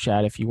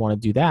Snapchat. If you want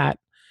to do that,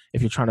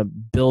 if you're trying to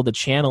build a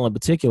channel in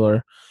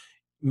particular,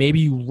 maybe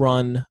you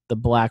run the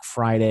Black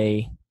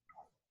Friday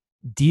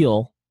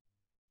deal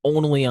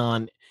only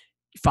on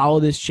follow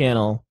this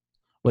channel,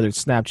 whether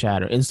it's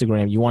Snapchat or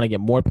Instagram, you want to get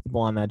more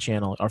people on that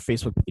channel or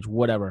Facebook page,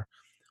 whatever.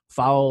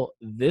 Follow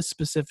this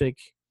specific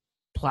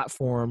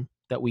platform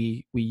that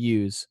we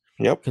use,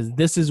 Yep. because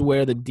this is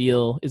where the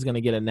deal is going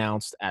to get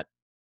announced at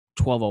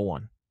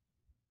 12:01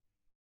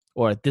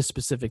 or at this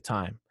specific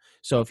time.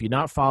 So if you're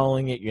not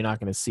following it, you're not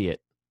going to see it,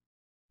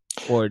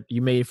 or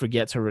you may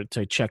forget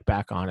to check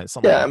back on it.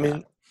 Something Yeah, like I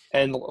mean,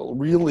 and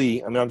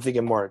really, I mean, I'm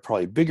thinking more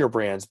probably bigger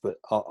brands, but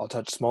I'll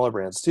touch smaller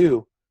brands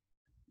too.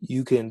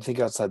 You can think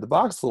outside the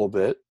box a little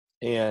bit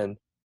and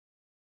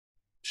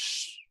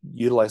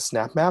utilize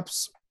Snap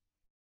Maps,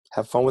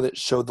 have fun with it,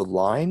 show the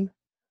line,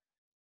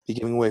 be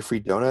giving away free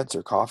donuts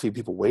or coffee,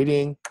 people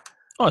waiting.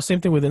 Oh,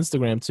 same thing with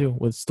Instagram too.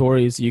 With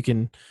stories, you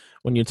can,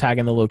 when you're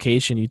tagging the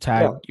location, you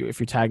tag if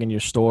you're tagging your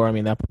store. I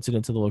mean, that puts it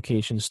into the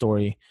location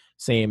story.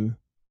 Same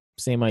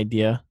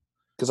idea.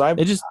 Because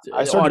It just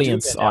I started doing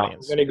audience. that now.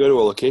 I'm going to go to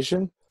a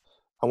location.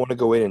 I want to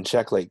go in and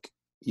check like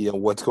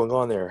what's going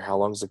on there, how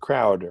long's the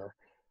crowd, or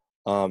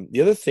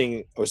the other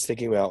thing I was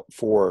thinking about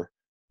for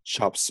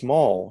Shop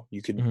Small,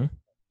 you could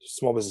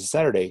Small Business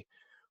Saturday,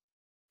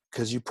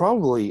 because you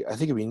probably, I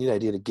think it'd be a neat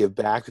idea to give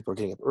back. People are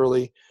getting up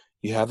early.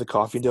 You have the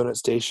coffee and donut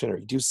station, or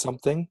you do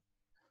something,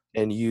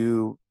 and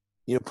you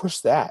push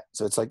that.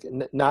 So it's like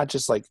not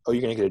just like, oh,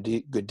 you're going to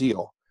get a good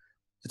deal.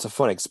 It's a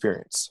fun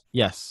experience.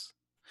 Yes.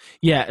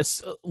 Yeah.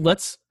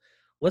 Let's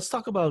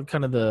talk about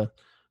kind of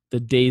the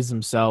days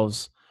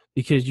themselves,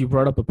 because you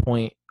brought up a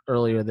point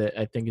earlier that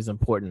I think is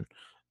important.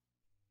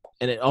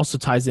 And it also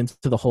ties into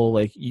the whole,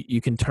 like,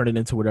 you can turn it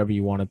into whatever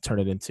you want to turn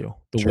it into,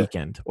 the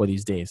weekend or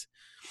these days.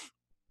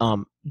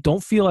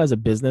 Don't feel as a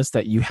business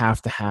that you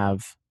have to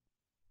have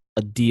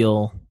a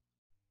deal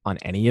on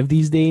any of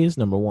these days.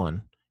 Number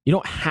one, you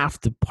don't have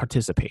to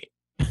participate.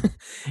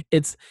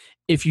 It's,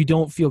 if you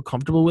don't feel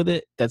comfortable with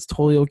it, that's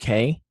totally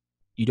okay.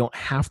 You don't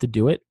have to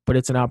do it, but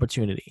it's an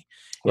opportunity.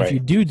 Right. If you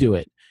do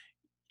it,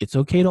 it's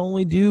okay to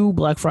only do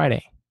Black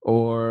Friday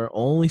or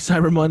only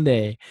Cyber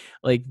Monday.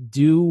 Like,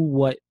 do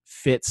what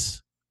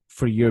fits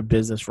for your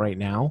business right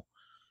now.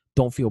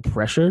 Don't feel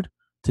pressured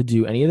to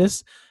do any of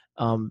this.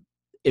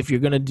 If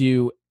you're going to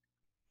do,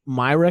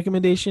 my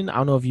recommendation, I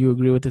don't know if you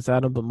agree with this,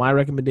 Adam, but my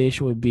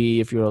recommendation would be,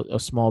 if you're a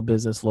small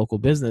business, local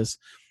business,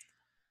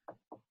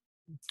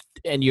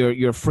 and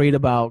you're afraid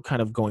about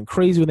kind of going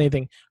crazy with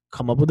anything,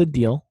 come up with a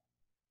deal,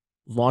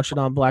 launch it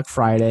on Black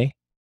Friday,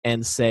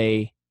 and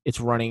say it's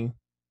running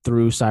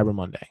through Cyber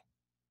Monday.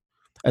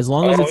 As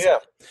long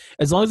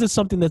as it's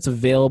something that's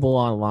available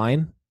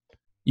online,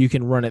 you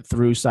can run it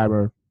through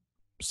Cyber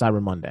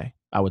Monday,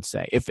 I would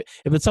say. If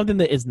it's something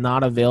that is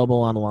not available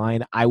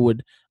online, I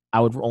would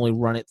only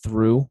run it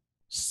through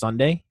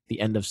Sunday, the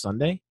end of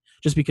Sunday,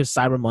 just because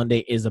Cyber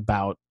Monday is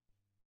about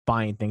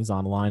buying things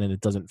online, and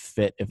it doesn't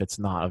fit if it's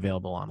not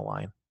available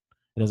online.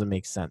 It doesn't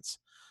make sense.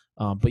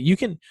 But you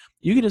can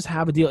just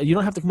have a deal. You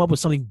don't have to come up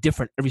with something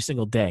different every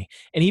single day.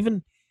 And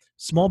even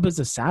Small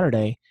Business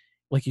Saturday,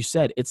 like you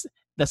said,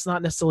 that's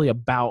not necessarily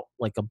about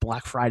like a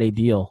Black Friday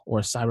deal or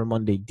a Cyber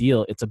Monday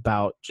deal. It's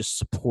about just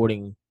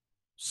supporting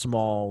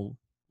small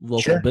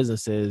local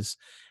businesses.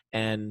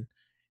 And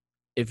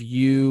if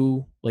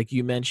you, like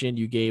you mentioned,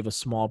 you gave a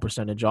small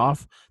percentage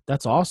off,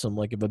 that's awesome.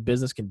 Like, if a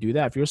business can do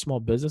that, if you're a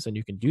small business and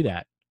you can do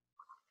that,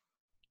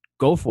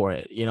 go for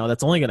it.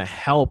 That's only going to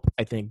help,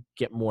 I think,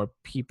 get more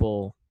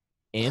people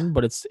in,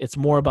 but it's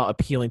more about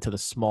appealing to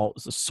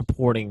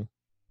supporting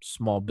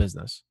small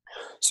business.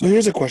 So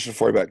here's a question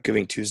for you about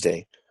Giving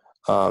Tuesday.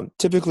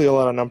 Typically a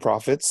lot of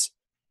nonprofits,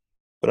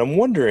 but I'm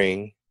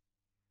wondering,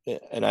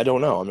 and I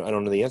don't know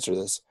the answer to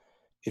this,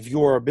 if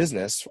you're a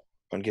business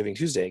on Giving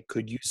Tuesday,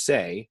 could you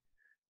say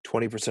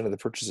 20% of the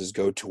purchases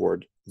go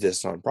toward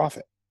this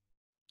nonprofit?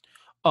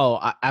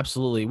 Oh,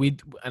 absolutely.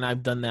 And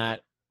I've done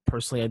that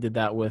personally. I did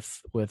that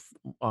with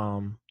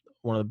one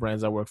of the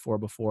brands I worked for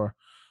before,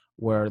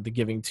 where the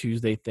Giving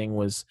Tuesday thing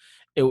was,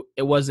 it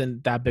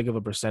wasn't that big of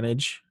a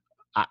percentage.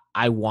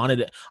 I wanted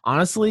it,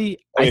 honestly.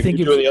 I mean, I think if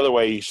you're doing the other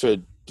way, you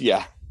should.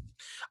 Yeah,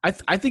 I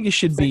think it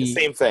should be the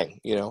same thing.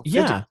 50%.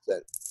 Yeah.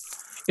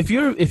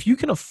 If you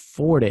can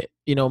afford it,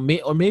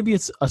 or maybe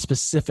it's a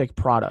specific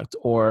product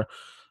or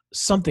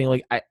something,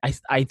 like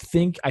I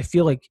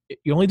feel like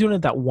you're only doing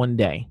it that one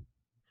day.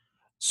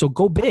 So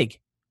go big,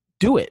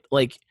 do it,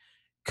 like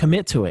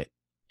commit to it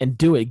and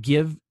do it.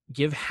 Give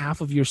half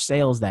of your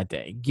sales that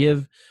day.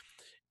 Give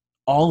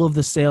all of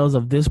the sales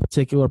of this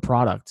particular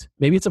product.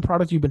 Maybe it's a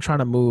product you've been trying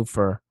to move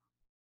for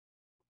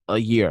a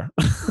year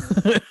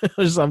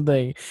or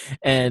something.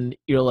 And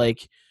you're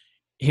like,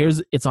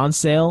 it's on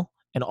sale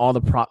and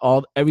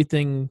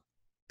everything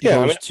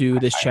goes to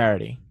this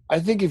charity. I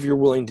think if you're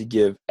willing to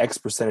give X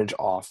percentage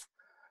off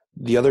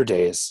the other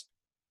days,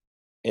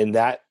 and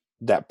that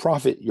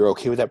profit, you're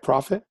okay with that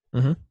profit.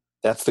 Mm-hmm.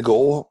 That's the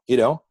goal,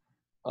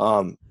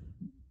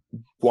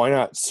 why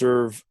not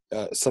serve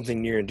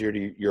something near and dear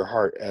to your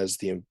heart as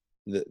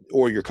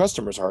or your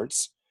customers'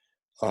 hearts?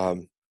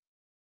 Why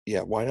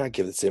not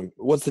give the same?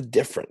 What's the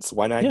difference?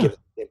 Why not give it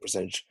the same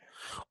percentage?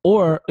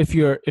 Or if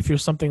you're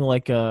something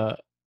like not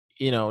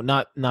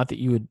that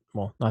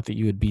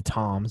you would be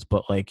Tom's,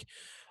 but like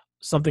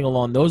something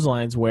along those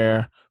lines,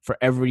 where for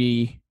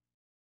every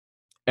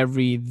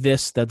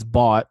this that's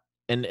bought,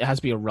 and it has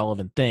to be a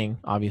relevant thing,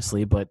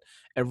 obviously, but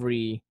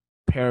every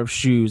pair of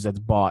shoes that's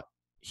bought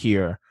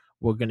here,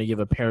 we're going to give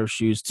a pair of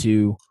shoes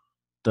to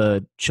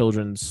the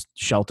children's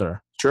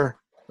shelter. Sure.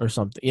 Or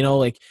something,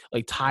 like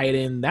tie it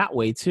in that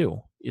way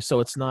too.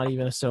 So it's not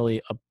even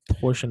necessarily a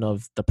portion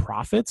of the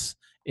profits.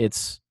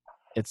 It's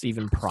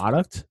even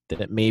product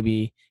that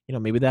maybe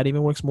that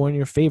even works more in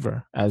your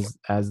favor as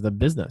the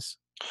business.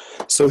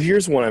 So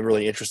here's one I'm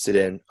really interested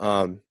in.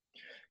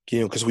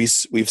 Because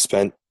we've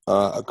spent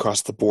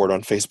across the board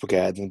on Facebook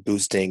ads and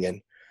boosting,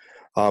 and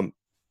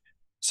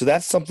so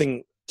that's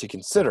something to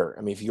consider.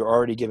 I mean, if you're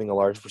already giving a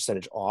large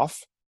percentage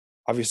off,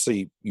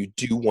 obviously you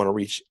do want to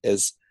reach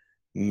as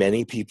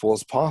many people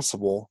as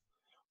possible,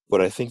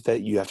 but I think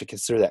that you have to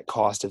consider that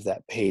cost of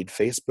that paid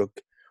Facebook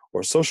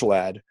or social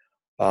ad.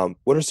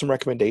 What are some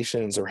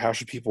recommendations, or how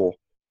should people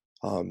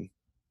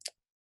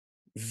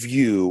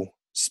view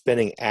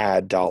spending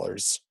ad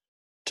dollars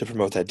to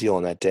promote that deal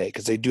on that day?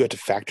 Because they do have to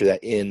factor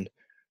that in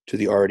to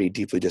the already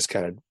deeply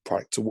discounted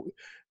product. So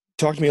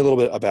talk to me a little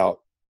bit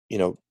about,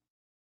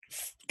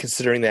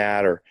 considering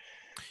that, or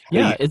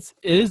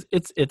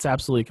it's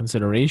absolutely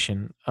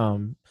consideration.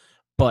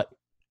 But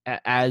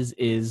as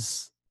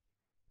is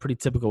pretty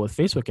typical with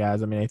Facebook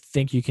ads, I mean, I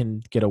think you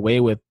can get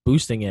away with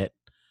boosting it,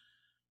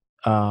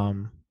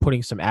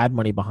 putting some ad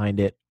money behind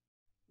it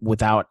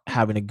without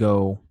having to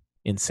go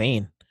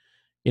insane.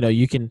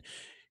 You can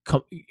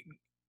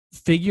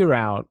figure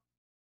out,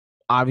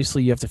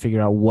 obviously you have to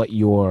figure out what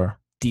your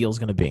deal is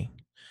going to be.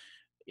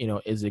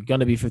 Is it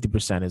going to be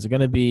 50%? Is it going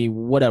to be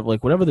whatever,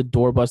 like whatever the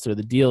doorbuster,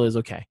 the deal is?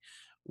 Okay.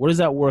 What does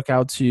that work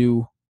out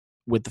to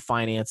with the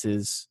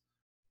finances,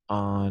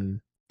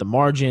 on the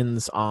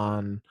margins,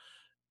 on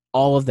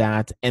all of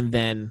that? And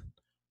then,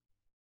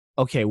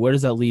 okay, where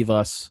does that leave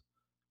us?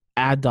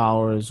 Ad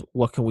dollars,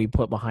 what can we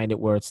put behind it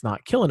where it's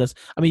not killing us?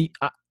 I mean,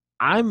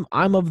 I'm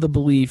of the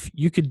belief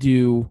you could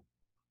do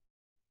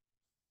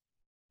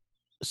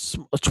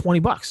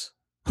 $20.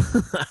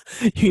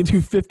 You can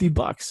do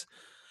 $50.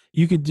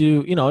 You could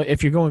do,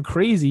 if you're going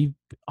crazy,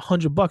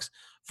 $100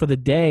 for the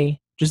day,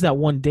 just that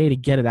one day to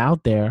get it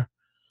out there.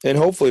 And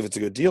hopefully, if it's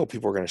a good deal,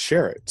 people are going to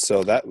share it.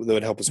 So that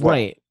would help as well.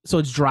 Right. So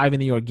it's driving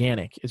the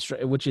organic.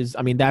 Which is,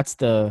 I mean, that's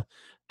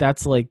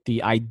like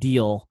the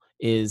ideal,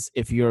 is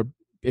if you're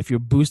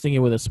boosting it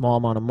with a small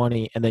amount of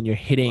money, and then you're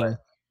hitting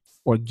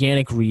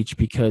organic reach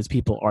because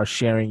people are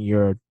sharing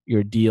your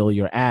deal,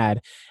 your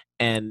ad,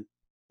 and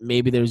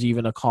maybe there's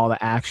even a call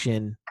to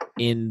action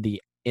in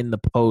the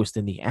post,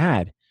 in the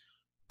ad,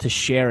 to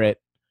share it,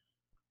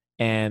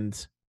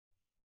 and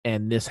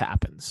this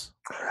happens.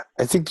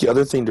 I think the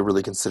other thing to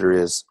really consider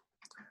is,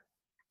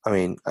 I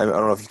mean, I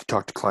don't know if you could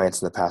talk to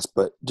clients in the past,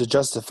 but to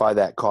justify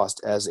that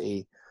cost as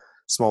a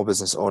small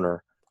business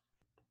owner,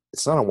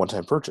 it's not a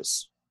one-time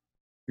purchase.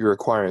 You're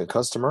acquiring a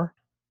customer,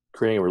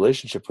 creating a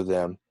relationship with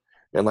them.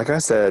 And like I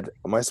said,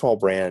 my small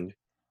brand,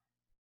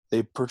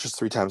 they purchase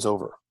 3 times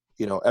over,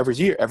 every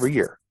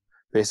year,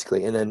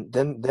 basically. And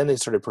then they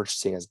started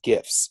purchasing as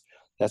gifts.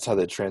 That's how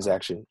the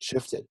transaction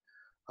shifted.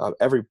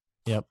 Every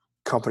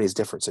company is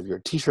different. So if you're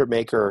a t-shirt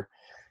maker,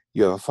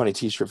 you have a funny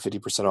t-shirt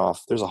 50%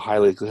 off, there's a high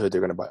likelihood they're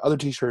going to buy other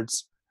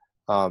t-shirts.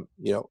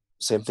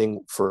 Same thing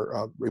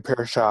for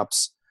repair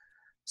shops.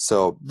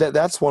 So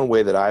that's one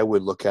way that I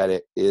would look at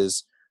it.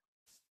 Is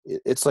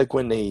it's like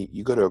when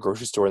you go to a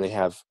grocery store and they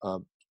have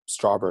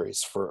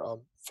strawberries for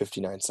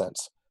 59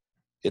 cents.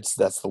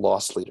 That's the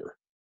loss leader.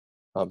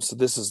 So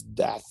that's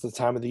the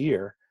time of the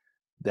year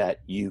that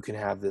you can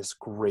have this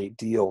great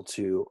deal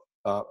to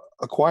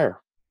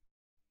acquire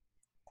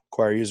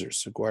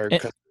users, acquire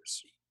And,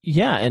 customers.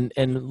 yeah,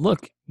 and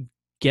look,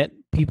 get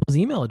people's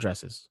email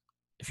addresses.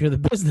 If you're the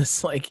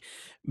business, like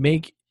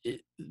maybe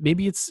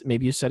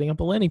you're setting up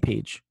a landing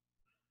page,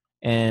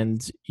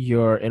 and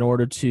you're in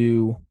order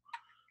to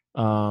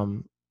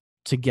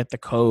get the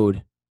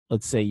code.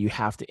 Let's say you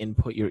have to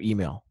input your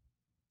email.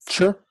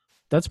 Sure.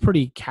 That's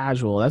pretty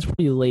casual. That's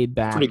pretty laid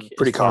back.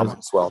 Pretty common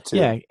as well too.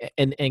 Yeah,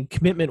 and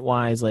commitment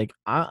wise, like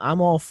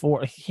I'm all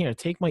for here.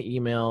 Take my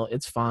email.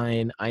 It's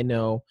fine. I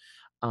know.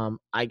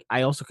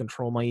 I also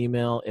control my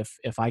email.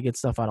 If I get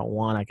stuff I don't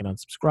want, I can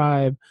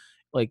unsubscribe.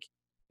 Like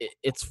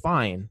it's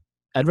fine.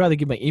 I'd rather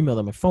give my email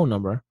than my phone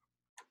number.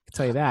 I can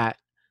tell you that.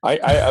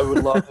 I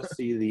would love to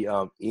see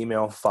the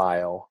email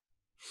file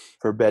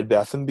for Bed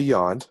Bath &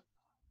 Beyond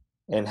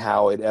and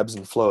how it ebbs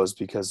and flows,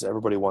 because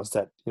everybody wants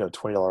that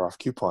 $20 off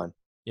coupon.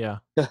 Yeah.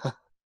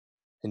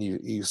 And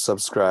you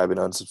subscribe and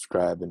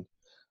unsubscribe, and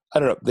I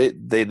don't know, they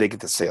get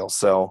the sale.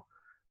 So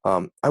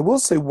I will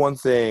say one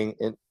thing,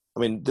 and I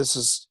mean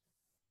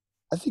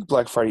I think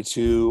Black Friday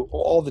too,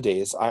 all the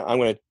days. I'm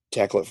going to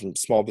tackle it from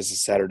Small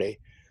Business Saturday.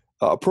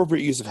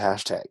 Appropriate use of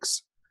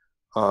hashtags.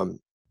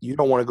 You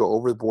don't want to go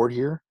over the board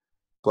here,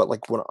 but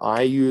like when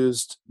I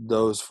used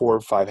those 4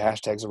 or 5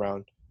 hashtags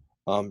around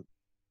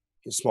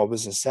Small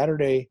Business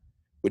Saturday,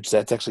 which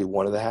that's actually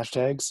one of the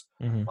hashtags.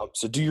 Mm-hmm.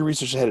 So do your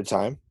research ahead of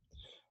time.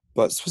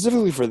 But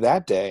specifically for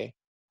that day,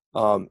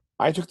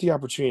 I took the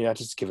opportunity not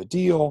just to give a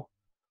deal,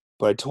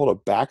 but I told a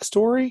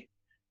backstory.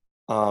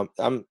 I'm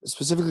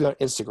specifically on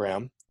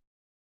Instagram,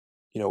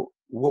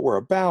 what we're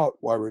about,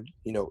 why we're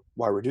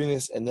doing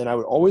this. And then I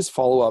would always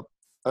follow up,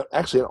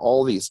 actually on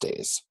all these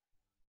days,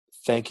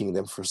 thanking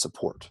them for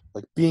support,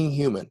 like being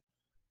human,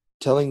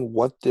 telling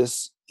what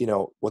this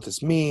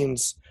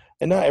means.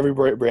 And not every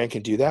brand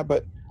can do that,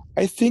 but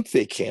I think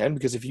they can,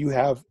 because if you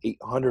have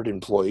 800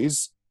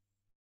 employees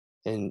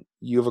and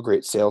you have a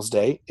great sales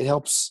day, it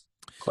helps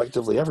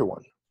collectively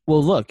everyone.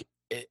 Well, look,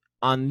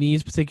 on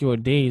these particular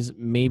days,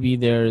 maybe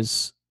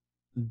there's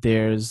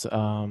this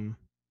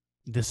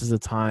is a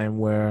time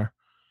where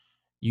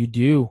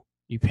you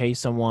pay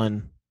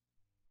someone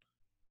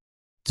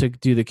to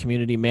do the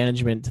community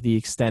management to the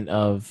extent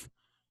of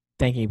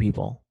thanking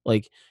people.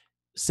 Like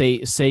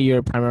say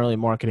you're primarily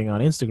marketing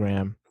on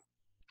Instagram.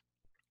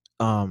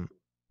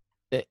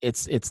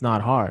 It's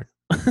not hard.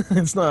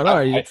 It's not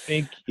hard. I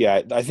think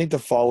the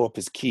follow-up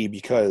is key,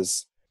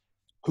 because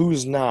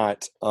who's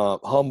not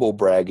humble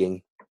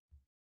bragging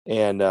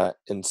and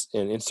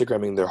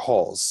Instagramming their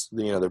hauls,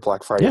 their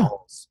Black Friday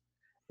hauls,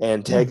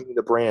 and tagging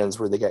the brands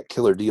where they got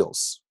killer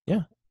deals.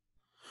 Yeah.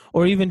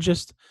 Or even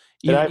just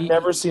and I've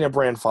never seen a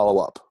brand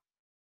follow up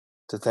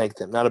to thank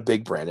them. Not a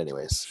big brand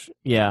anyways.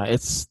 Yeah,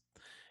 it's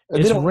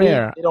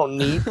rare. They don't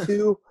need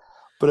to,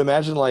 but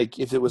imagine like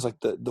if it was like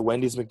the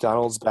Wendy's,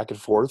 McDonald's back and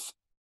forth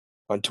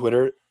on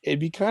Twitter, it'd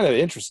be kind of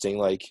interesting,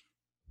 like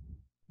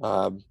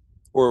or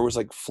it was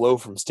like Flo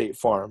from State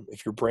Farm,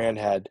 if your brand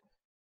had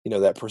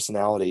that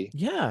personality.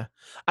 Yeah.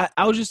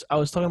 I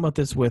was talking about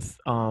this with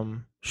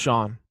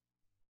Sean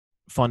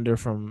Funder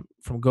from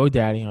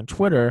GoDaddy on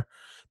Twitter.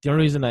 The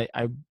only reason I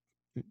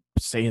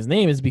say his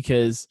name is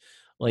because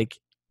like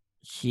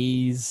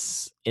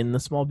he's in the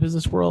small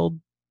business world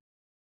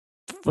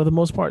for the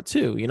most part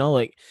too,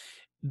 like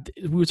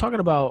we were talking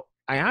about,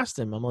 I asked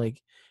him, I'm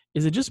like,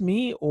 is it just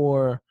me,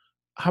 or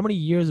how many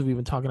years have we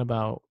been talking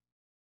about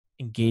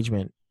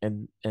engagement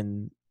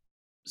and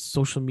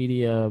social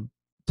media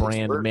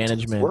brand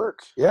management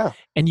work? Yeah.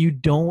 And you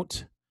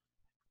don't,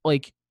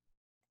 like,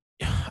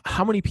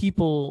 how many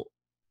people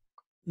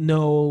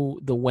know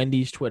the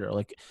Wendy's Twitter?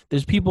 Like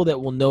there's people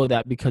that will know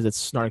that because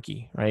it's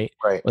snarky, right?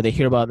 Or they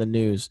hear about it in the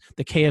news.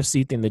 The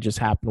KFC thing that just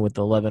happened with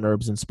the 11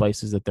 herbs and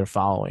spices that they're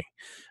following,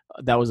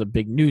 that was a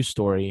big news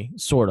story,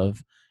 sort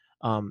of.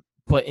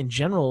 But in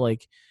general,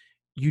 like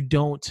you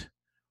don't,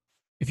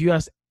 if you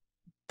ask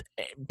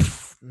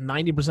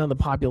 90% of the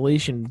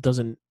population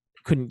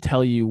couldn't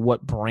tell you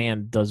what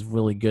brand does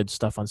really good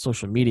stuff on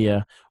social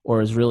media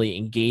or is really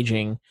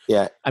engaging.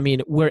 Yeah. I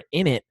mean, we're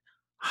in it.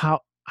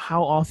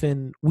 How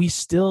often we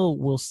still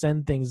will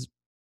send things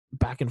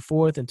back and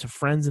forth and to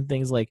friends and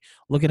things like,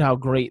 look at how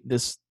great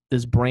this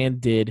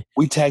brand did.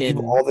 We tag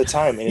people all the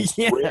time, and it's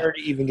rare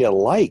to even get a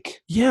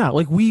like. Yeah,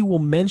 like we will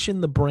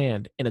mention the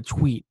brand in a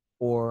tweet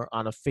or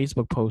on a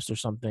Facebook post or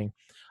something.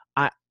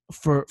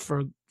 For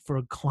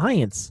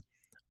clients,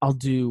 we'll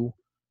do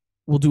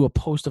a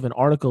post of an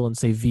article and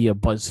say via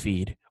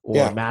BuzzFeed or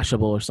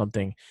Mashable or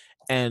something,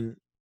 and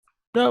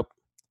nope,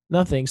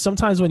 nothing.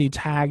 Sometimes when you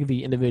tag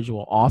the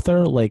individual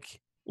author, like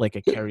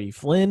a Carrie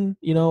Flynn,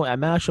 at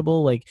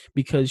Mashable, like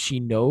because she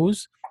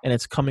knows and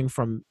it's coming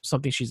from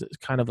something she's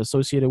kind of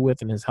associated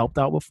with and has helped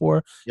out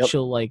before,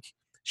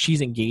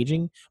 she's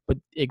engaging, but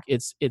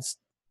it's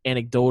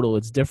anecdotal.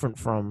 It's different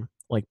from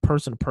like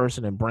person to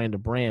person and brand to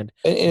brand.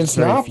 And it's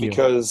not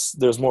because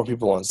there's more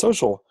people on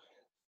social.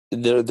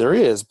 There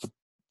is, but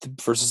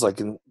versus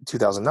like in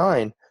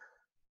 2009,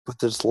 but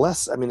there's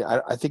less. I mean,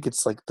 I think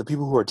it's like the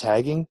people who are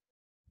tagging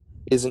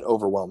isn't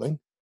overwhelming.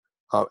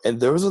 And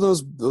those are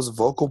those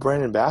vocal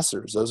brand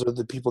ambassadors. Those are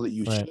the people that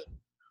you Right. should.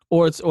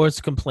 Or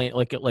it's complaint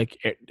like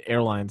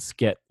airlines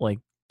get like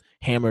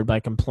hammered by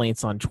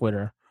complaints on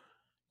Twitter.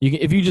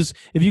 If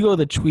you go to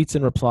the tweets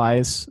and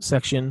replies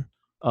section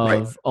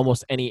Right. of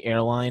almost any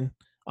airline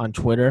on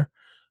Twitter,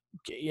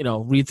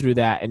 read through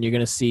that and you're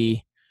gonna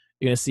see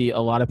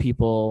a lot of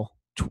people.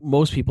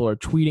 Most people are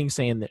tweeting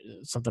saying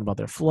something about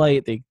their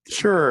flight. They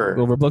Sure.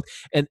 overbooked,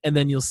 and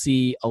then you'll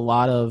see a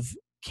lot of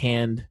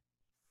canned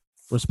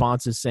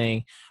responses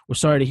saying, "We're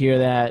sorry to hear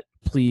that.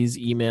 Please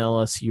email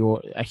us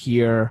your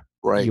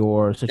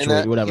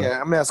situation, whatever." Yeah,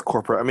 I'm gonna ask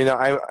corporate.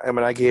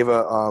 I gave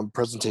a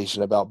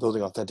presentation about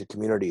building authentic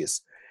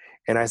communities,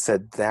 and I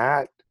said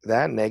that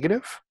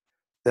negative,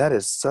 that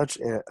is such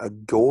a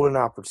golden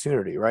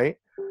opportunity, right?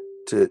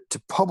 To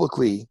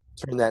publicly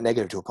turn that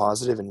negative to a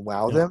positive and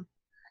wow them,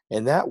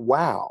 and that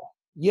wow,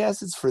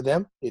 yes, it's for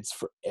them, it's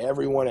for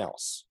everyone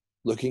else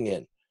looking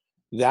in.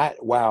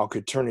 That wow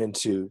could turn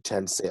into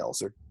 10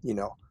 sales,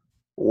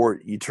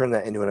 or you turn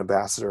that into an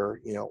ambassador,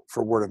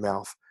 for word of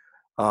mouth.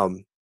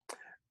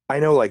 I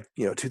know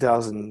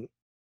 2000,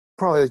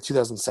 probably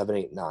 2007,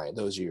 8, 9,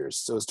 those years.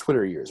 So it was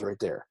Twitter years right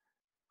there.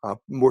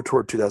 More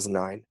toward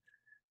 2009.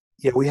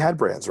 Yeah, we had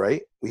brands,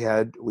 right? We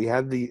had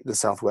the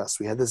Southwest.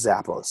 We had the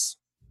Zappos.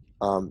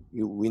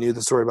 We knew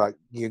the story about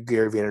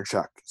Gary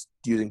Vaynerchuk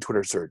using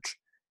Twitter search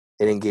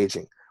and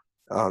engaging.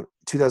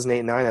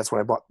 2008, 9, that's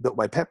when I built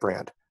my pet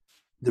brand.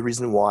 The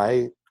reason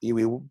why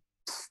we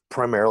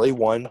primarily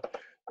won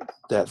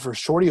that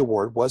first Shorty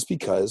Award was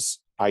because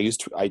I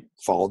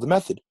followed the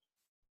method.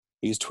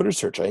 I used Twitter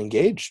search. I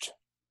engaged.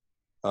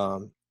 I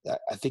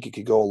think it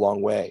could go a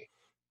long way.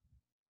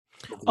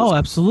 Oh,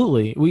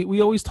 absolutely.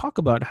 We always talk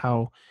about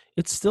how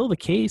it's still the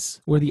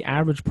case where the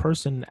average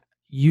person,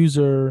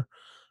 user,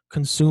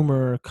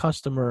 consumer,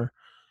 customer,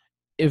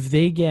 if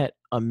they get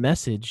a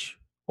message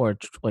or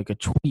like a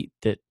tweet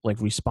that like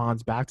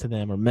responds back to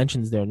them or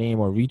mentions their name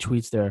or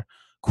retweets their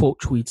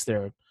tweets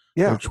their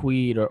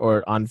tweet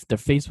or on their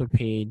Facebook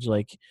page,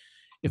 like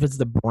if it's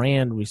the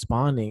brand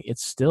responding,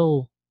 it's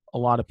still a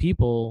lot of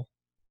people.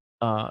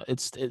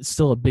 It's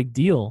still a big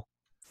deal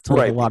to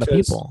like a lot of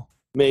people.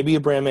 Maybe a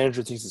brand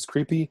manager thinks it's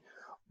creepy,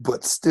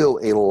 but still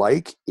a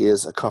like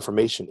is a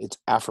confirmation. It's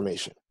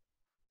affirmation.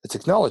 It's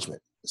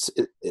acknowledgement.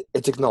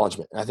 It's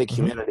acknowledgement. And I think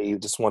humanity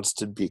just wants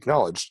to be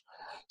acknowledged.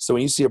 So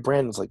when you see a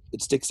brand, it's like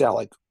it sticks out.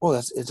 Like, oh,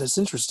 that's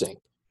interesting.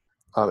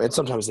 And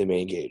sometimes they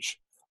may engage,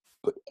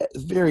 but at the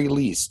very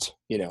least,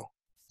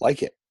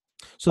 like it.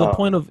 So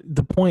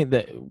the point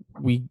that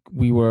we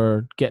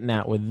were getting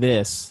at with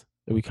this,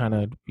 that we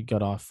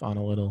got off on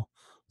a little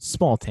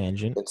small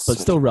tangent, but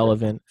still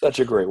relevant. Such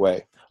a great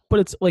way. But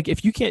it's like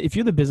if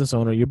you're the business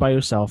owner, you're by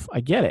yourself. I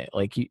get it.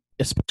 Like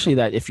especially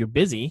that if you're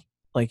busy,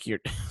 like your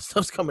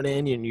stuff's coming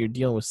in and you're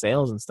dealing with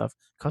sales and stuff,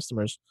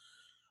 customers.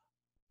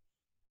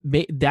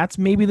 That's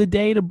maybe the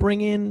day to bring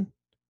in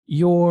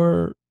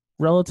your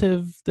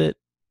relative that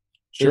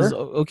is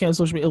okay on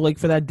social media, like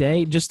for that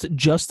day, just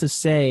to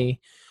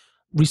say,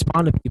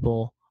 respond to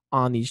people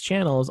on these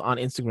channels, on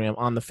Instagram,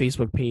 on the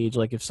Facebook page.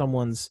 Like if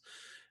someone's,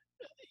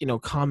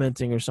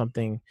 commenting or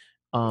something,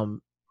 if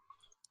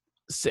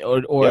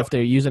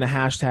they're using a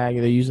hashtag,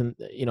 they're using,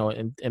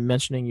 and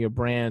mentioning your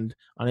brand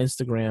on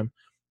Instagram.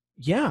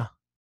 Yeah.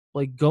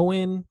 Like go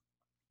in,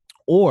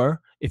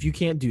 or if you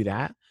can't do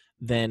that,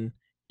 then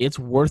it's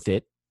worth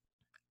it.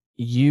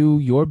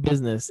 Your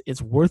business,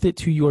 it's worth it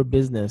to your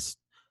business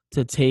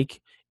to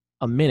take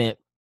a minute.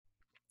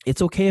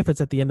 It's okay if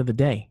it's at the end of the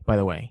day, by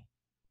the way.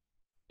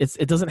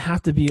 It doesn't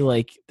have to be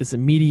like this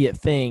immediate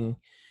thing,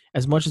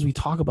 as much as we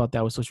talk about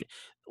that with social,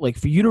 like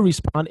for you to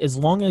respond, as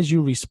long as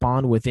you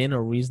respond within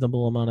a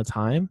reasonable amount of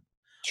time.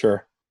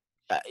 Sure.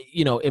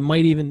 It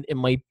might even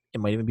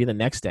be the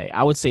next day.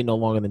 I would say no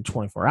longer than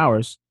 24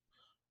 hours,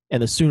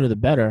 and the sooner the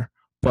better.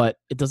 But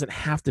it doesn't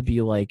have to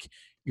be like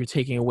you're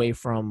taking away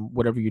from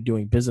whatever you're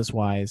doing business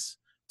wise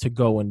to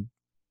go and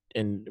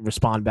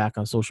respond back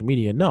on social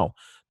media. No,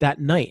 that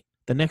night,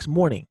 the next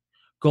morning,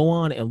 go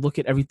on and look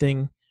at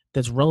everything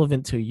that's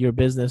relevant to your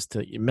business,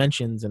 to your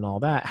mentions and all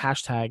that.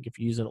 Hashtag, if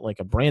you're using like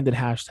a branded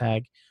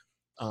hashtag,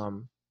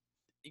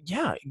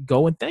 go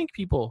and thank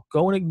people.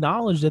 Go and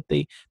acknowledge that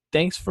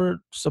thanks for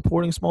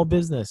supporting small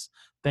business.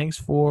 Thanks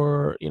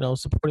for,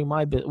 supporting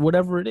my business,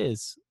 whatever it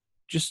is.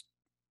 Just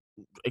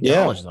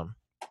acknowledge them.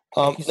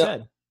 Like you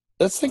said.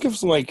 Let's think of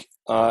some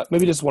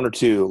maybe just one or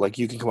two, like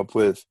you can come up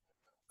with.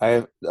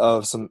 I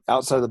have some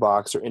outside of the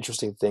box or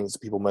interesting things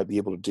that people might be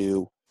able to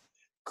do,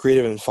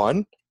 creative and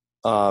fun.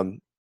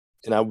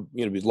 And I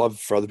we'd love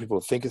for other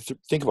people to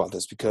think about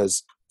this,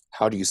 because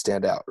how do you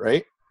stand out,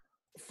 right?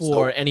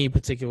 For any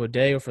particular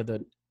day or for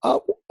the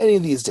any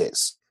of these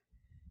days.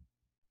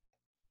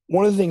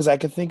 One of the things I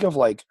could think of,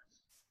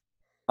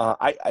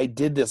 I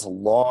did this a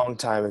long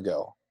time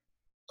ago.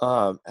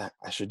 I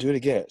should do it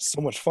again. It's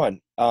so much fun.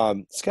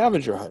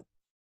 Scavenger hunt.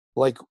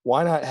 Like,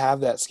 why not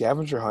have that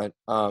scavenger hunt?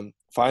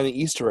 Find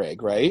the Easter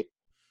egg, right?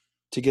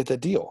 To get the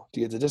deal, to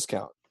get the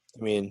discount.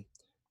 I mean,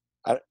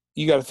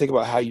 you got to think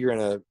about how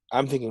you're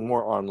I'm thinking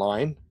more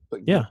online.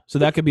 But yeah, so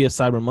that could be a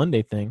Cyber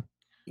Monday thing.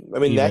 I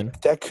mean, even.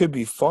 that could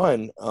be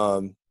fun.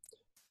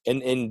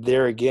 And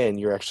there again,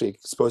 you're actually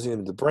exposing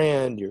them to the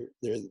brand.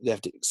 They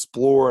have to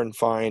explore and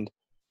find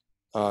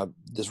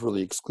this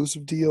really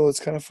exclusive deal. It's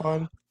kind of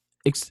fun.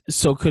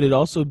 So could it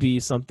also be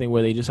something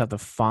where they just have to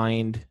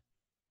find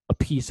a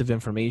piece of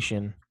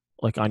information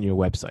like on your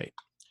website?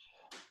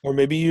 Or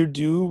maybe you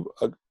do,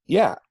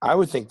 yeah, I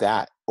would think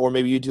that. Or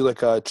maybe you do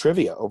like a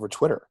trivia over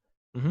Twitter,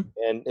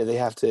 and they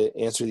have to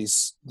answer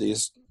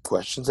these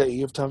questions that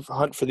you have to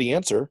hunt for the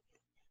answer,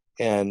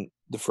 and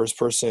the first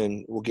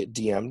person will get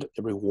DM'd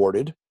and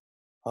rewarded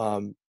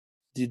the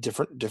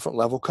different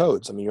level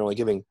codes. I mean, you're only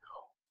giving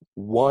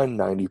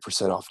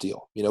 90% off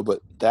deal,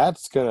 but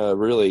that's gonna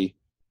really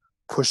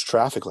push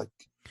traffic. Like,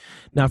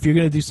 now, if you're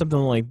going to do something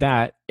like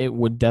that, it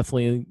would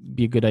definitely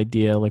be a good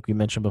idea, like we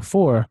mentioned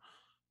before,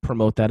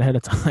 promote that ahead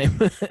of time.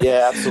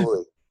 yeah,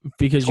 absolutely.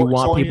 Because you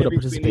want people to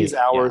between participate. these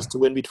hours to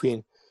win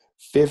between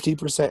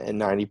 50% and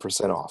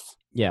 90% off.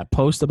 Yeah,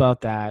 post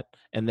about that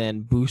and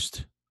then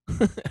boost.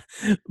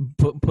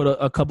 put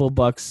a couple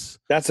bucks.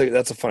 That's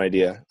a fun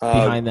idea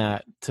behind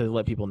that to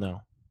let people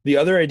know. The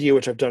other idea,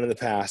 which I've done in the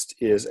past,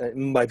 is it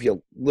might be a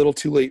little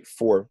too late,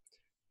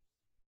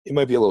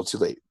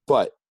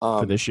 but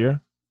for this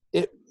year.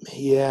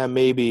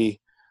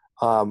 Maybe.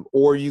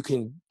 Or you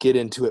can get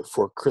into it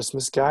for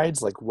Christmas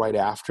guides, like right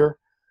after.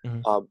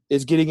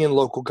 Is getting in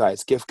local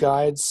guides, gift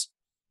guides,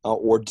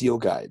 or deal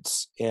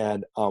guides,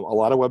 and a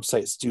lot of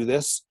websites do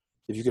this.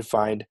 If you could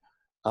find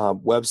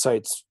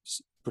websites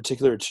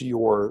particular to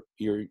your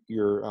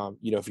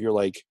if you're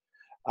like,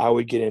 I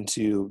would get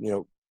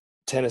into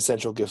 10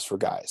 essential gifts for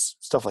guys,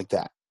 stuff like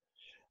that,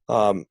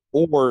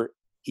 or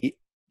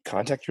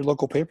contact your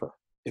local paper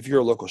if you're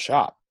a local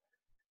shop.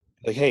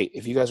 Like, hey,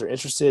 if you guys are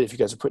interested, if you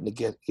guys are putting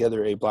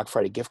together a Black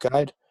Friday gift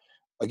guide,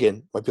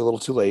 again, might be a little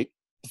too late.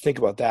 Think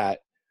about that.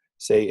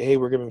 Say, hey,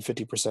 we're giving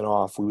 50%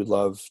 off. We would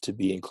love to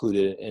be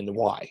included, and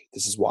why?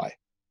 This is why.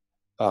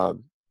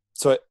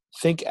 So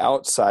think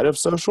outside of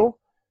social.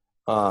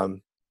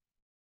 One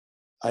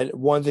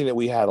thing that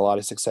we had a lot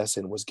of success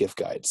in was gift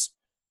guides.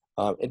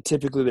 And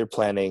typically they're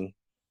planning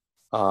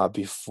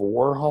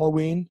before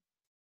Halloween.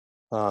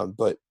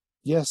 But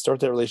yeah,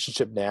 start that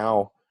relationship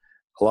now.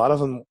 A lot of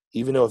them,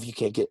 even though if you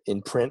can't get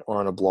in print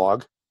or on a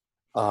blog,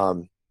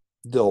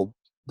 they'll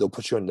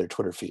put you on their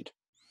Twitter feed.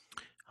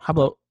 How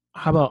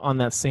about on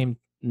that same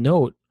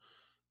note,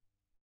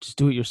 just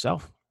do it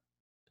yourself.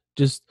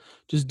 Just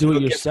do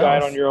it yourself. Gift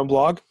guide on your own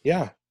blog.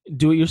 Yeah.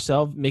 Do it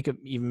yourself.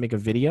 Even make a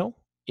video.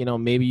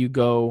 Maybe you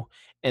go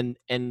and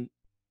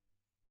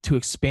to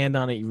expand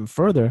on it even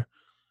further.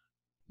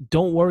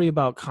 Don't worry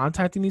about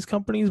contacting these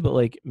companies, but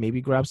like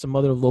maybe grab some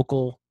other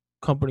local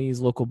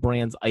companies, local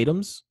brands,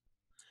 items,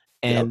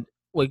 and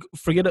like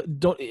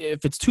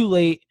if it's too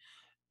late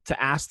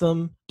to ask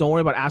them, don't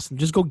worry about asking.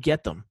 Just go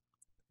get them.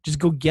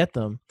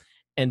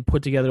 And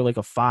put together like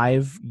a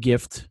 5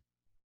 gift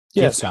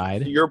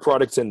guide. Your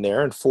product's in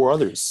there and 4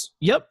 others.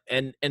 Yep,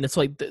 and it's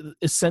like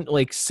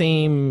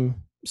same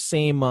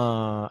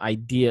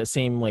idea,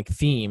 same like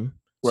theme.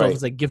 So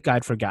it's like gift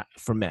guide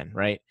for men,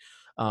 right?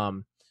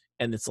 And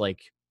it's like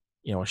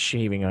a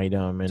shaving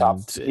item and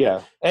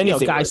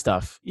anything, guy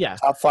stuff. Yeah,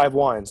 top 5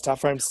 wines, top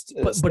 5.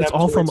 But it's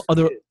all from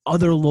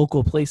other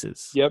local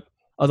places. Yep,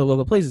 other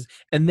local places,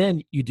 and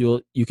then you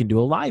can do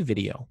a live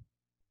video.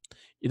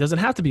 It doesn't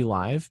have to be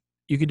live.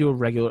 You could do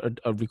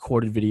a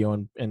recorded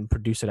video and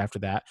produce it after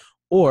that,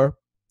 or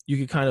you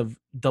could kind of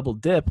double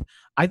dip.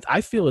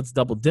 I feel it's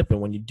double dipping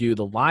when you do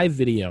the live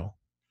video.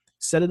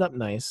 Set it up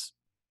nice,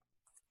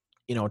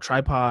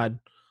 tripod,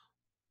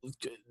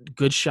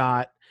 good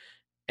shot,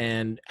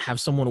 and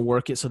have someone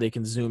work it so they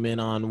can zoom in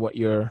on what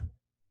you're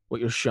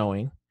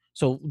showing.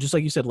 So just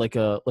like you said, like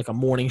a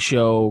morning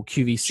show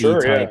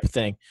QVC type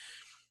thing,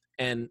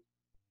 and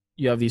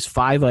you have these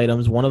 5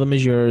 items. One of them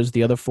is yours.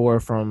 The other 4 are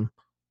from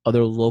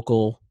other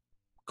local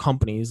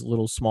companies,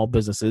 little small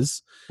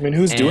businesses. I mean,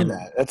 who's doing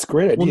that? That's a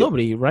great idea. Well,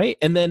 nobody, right?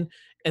 And then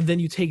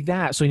you take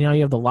that. So now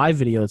you have the live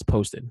video that's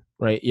posted,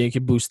 right? You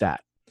can boost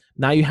that.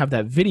 Now you have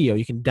that video.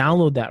 You can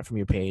download that from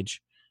your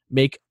page,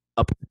 make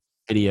a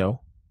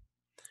video,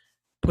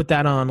 put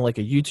that on like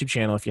a YouTube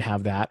channel if you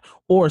have that,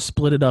 or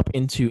split it up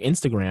into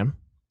Instagram.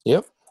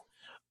 Yep.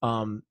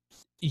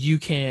 You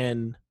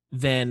can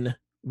then,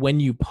 when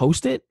you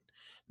post it,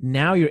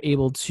 now you're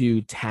able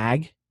to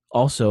tag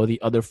also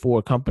the other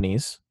 4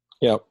 companies.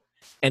 Yep.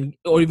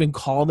 Or even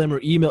call them or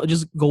email.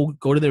 Just go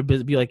to their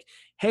business. Be like,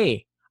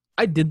 hey,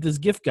 I did this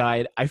gift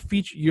guide. I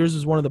feature yours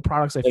is one of the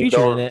products I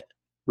featured in it.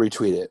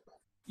 Retweet it.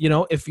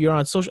 If you're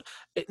on social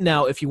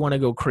now, if you want to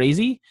go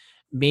crazy,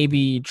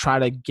 maybe try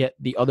to get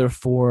the other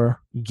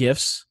 4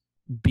 gifts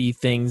be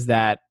things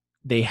that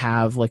they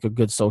have like a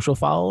good social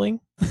following.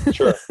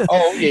 Sure.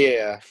 Oh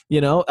yeah.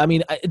 I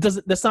mean, it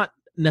doesn't. That's not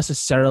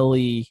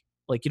necessarily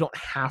like you don't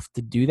have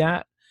to do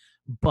that,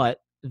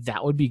 but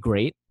that would be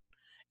great.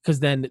 Because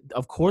then,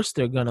 of course,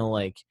 they're gonna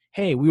like,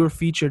 hey, we were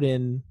featured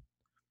in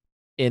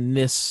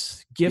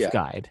this gift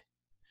guide,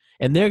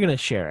 and they're gonna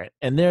share it,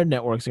 and their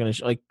networks are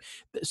gonna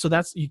so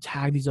that's you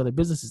tag these other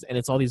businesses, and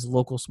it's all these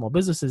local small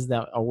businesses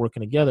that are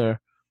working together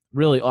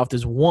really off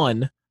this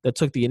one that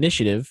took the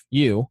initiative,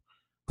 you,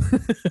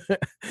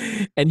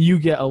 and you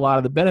get a lot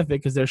of the benefit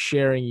because they're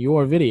sharing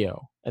your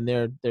video and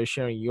they're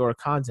sharing your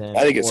content.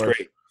 I think it's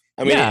great.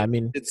 I mean, yeah, I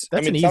mean, that's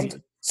an easy.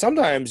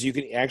 Sometimes you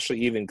can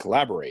actually even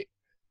collaborate.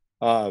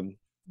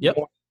 Yep.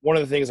 One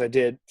of the things I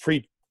did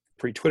pre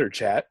Twitter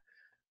chat,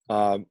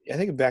 I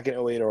think back in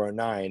 08 or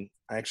 09,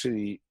 I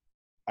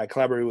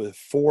collaborated with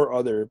 4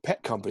 other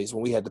pet companies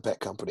when we had the pet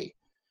company,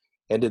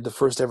 and did the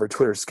first ever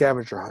Twitter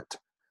scavenger hunt.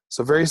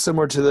 So very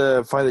similar to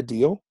the Find the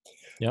Deal.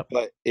 Yep.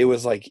 But it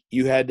was like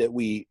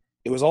it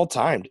was all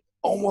timed,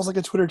 almost like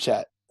a Twitter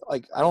chat.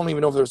 Like, I don't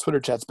even know if there was Twitter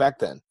chats back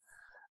then.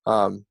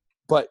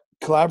 But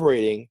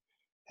collaborating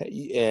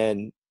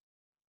and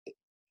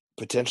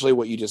potentially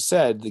what you just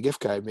said, the gift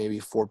guide, maybe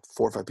 4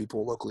 or 5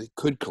 people locally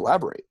could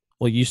collaborate.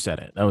 Well, you said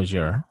it. That was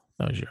your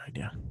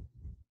idea.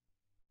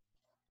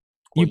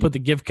 You put the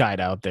gift guide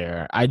out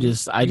there. I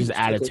just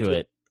added to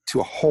it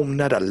to a whole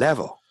nother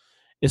level.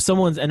 If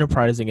someone's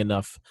enterprising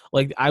enough,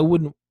 like I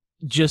wouldn't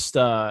just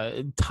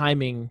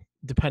timing,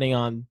 depending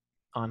on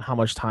how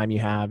much time you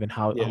have and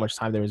how much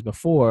time there is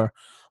before.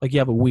 Like, you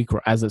have a week,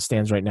 as it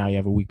stands right now, you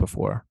have a week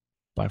before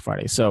Black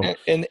Friday. So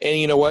and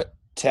you know what?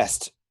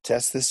 Test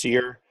this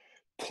year,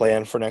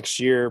 plan for next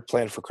year,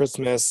 plan for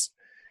Christmas,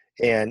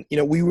 and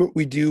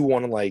we do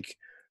want to like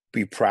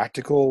be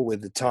practical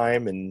with the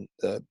time and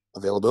the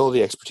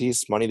availability,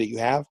 expertise, money that you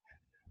have,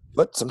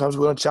 but sometimes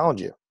we want to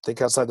challenge you. Think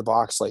outside the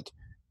box. Like,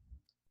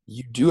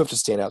 you do have to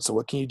stand out. So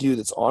what can you do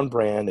that's on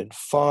brand and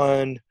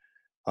fun?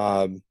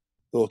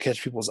 Will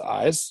catch people's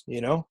eyes,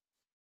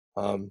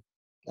 I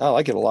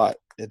like it a lot.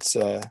 It's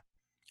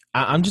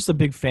I'm just a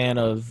big fan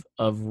of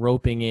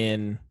roping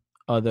in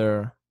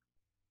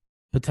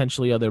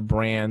potentially other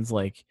brands,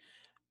 like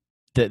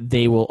that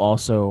they will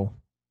also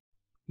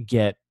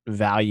get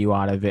value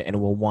out of it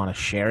and will want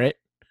to share it.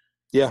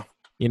 Yeah.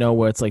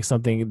 Where it's like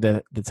something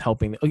that's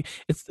helping.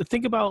 It's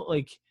think about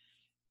like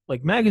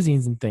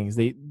magazines and things.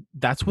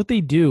 That's what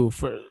they do.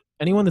 For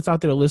anyone that's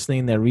out there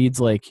listening that reads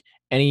like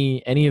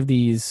any of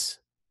these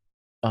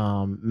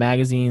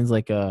magazines,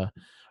 like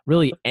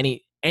really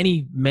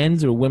any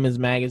men's or women's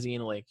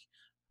magazine, like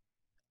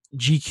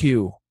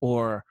GQ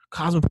or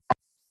Cosmopolitan.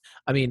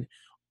 I mean,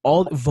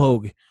 all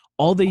Vogue.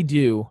 All they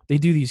do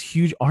these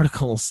huge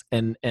articles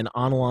and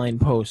online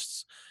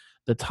posts.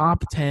 The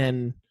top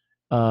 10,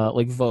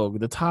 like Vogue,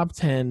 the top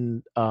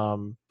 10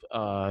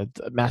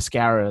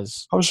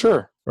 mascaras. Oh,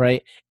 sure.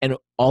 Right. And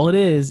all it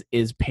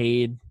is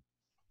paid.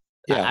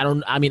 Yeah. I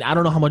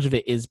don't know how much of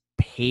it is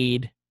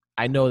paid.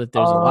 I know that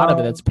there's a lot of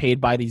it that's paid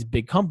by these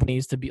big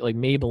companies to be, like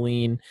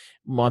Maybelline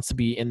wants to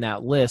be in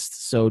that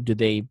list. So do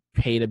they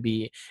pay to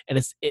be? And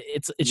it's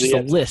just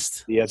a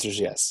list. The answer is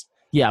yes.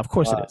 Yeah, of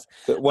course it is.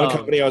 The one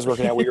company I was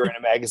working at, we were in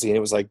a magazine. It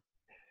was like,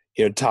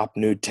 top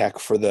new tech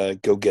for the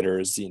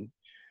go-getters,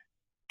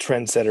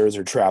 trendsetters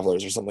or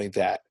travelers or something like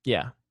that.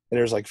 Yeah. And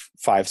there's like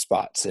 5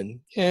 spots,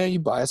 and you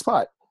buy a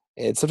spot,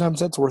 and sometimes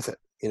that's worth it.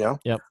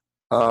 Yep.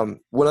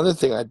 One other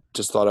thing I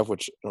just thought of,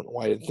 which I don't know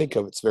why I didn't think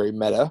of, it's very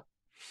meta.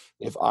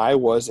 If I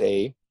was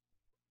a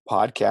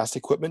podcast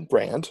equipment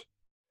brand,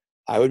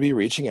 I would be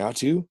reaching out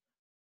to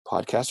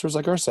podcasters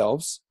like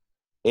ourselves,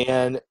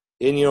 and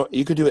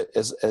you could do it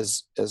as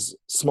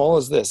small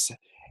as this.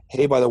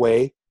 Hey, by the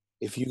way,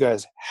 if you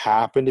guys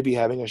happen to be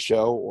having a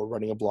show or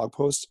running a blog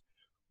post,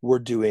 we're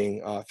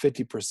doing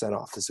 50%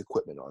 off this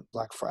equipment on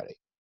Black Friday.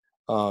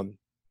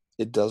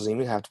 It doesn't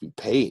even have to be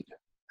paid.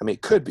 I mean,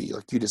 it could be,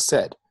 like you just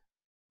said,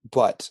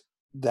 but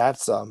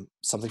that's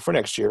something for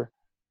next year.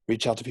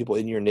 Reach out to people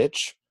in your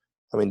niche.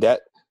 I mean, I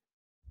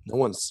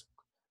don't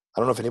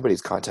know if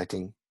anybody's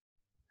contacting.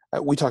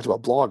 We talked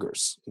about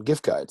bloggers and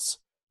gift guides,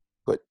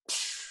 but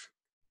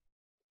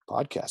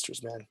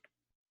podcasters, man.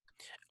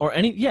 Or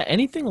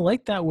anything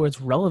like that where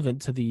it's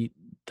relevant to the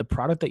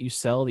product that you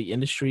sell, the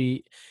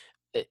industry,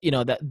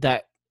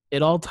 that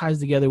it all ties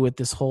together with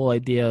this whole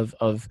idea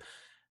of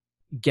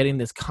getting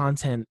this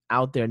content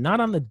out there, not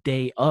on the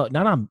day of,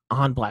 not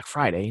on Black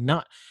Friday,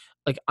 not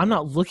like I'm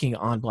not looking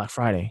on Black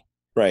Friday.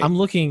 Right. I'm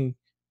looking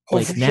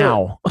like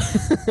now.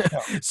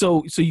 Sure.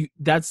 So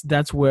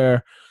that's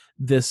where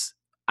this,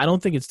 I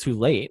don't think it's too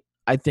late.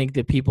 I think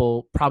that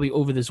people probably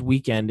over this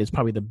weekend is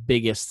probably the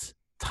biggest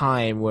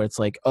time where it's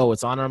like, oh,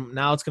 it's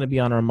now it's going to be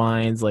on our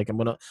minds. Like I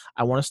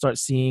want to start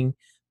seeing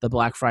the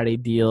Black Friday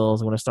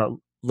deals. I want to start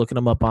looking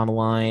them up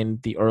online,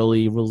 the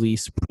early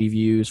release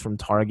previews from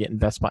Target and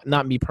Best Buy.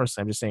 Not me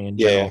personally, I'm just saying in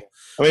general.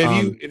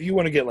 I mean, if you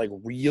want to get like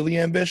really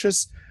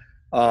ambitious,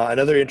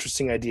 another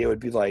interesting idea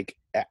would be like,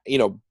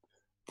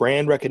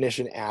 brand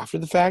recognition after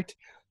the fact.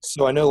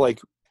 So I know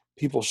like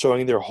people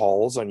showing their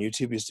hauls on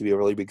YouTube used to be a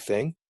really big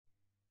thing.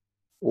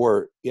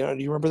 Or, do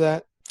you remember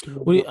that?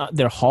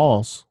 Their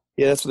hauls.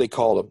 Yeah, that's what they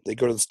called them. They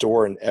go to the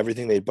store and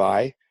everything they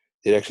buy,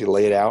 they'd actually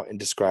lay it out and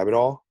describe it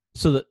all.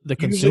 So the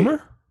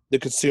consumer? The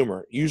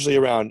consumer, usually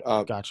around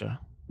gotcha.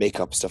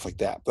 Makeup, stuff like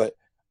that. But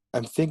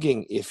I'm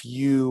thinking if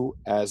you,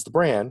 as the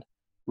brand,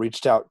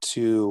 reached out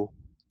to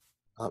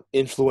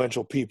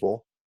influential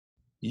people,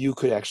 you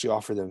could actually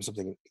offer them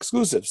something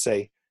exclusive.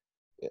 Say,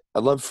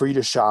 I'd love for you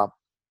to shop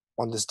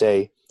on this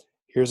day.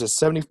 here's a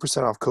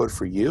 70% off code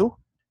for you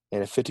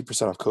and a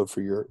 50% off code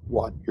for your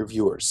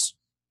viewers.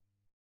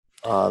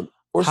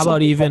 Or how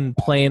about even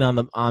playing on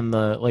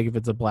the like if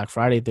it's a Black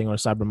Friday thing or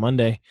Cyber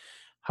Monday,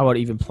 how about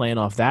even playing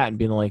off that and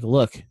being like,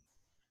 look,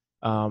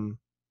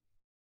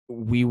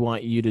 we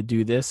want you to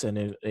do this, and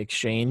in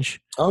exchange,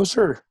 oh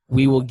sure,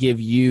 we will give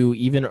you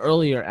even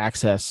earlier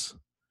access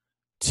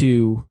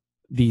to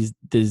this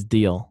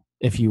deal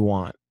if you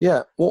want.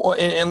 Yeah, well,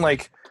 and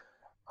like,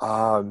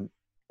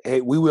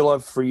 hey, we would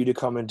love for you to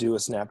come and do a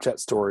Snapchat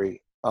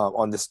story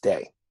on this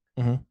day.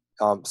 Mm-hmm.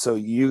 So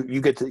you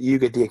get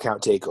the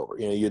account takeover.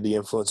 You know, you're the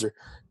influencer.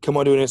 Come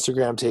on, do an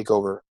Instagram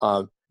takeover.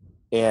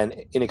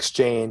 And in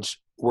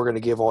exchange, we're going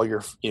to give all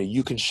your,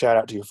 you can shout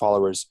out to your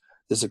followers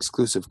this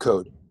exclusive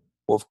code.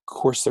 Well, of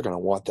course they're going to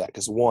want that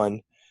because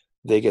one,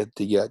 they get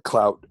the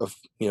clout of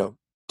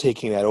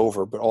taking that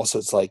over, but also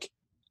it's like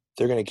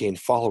they're going to gain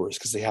followers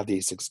because they have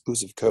this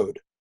exclusive code.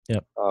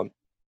 Yep.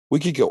 We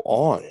could go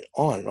on and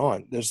on and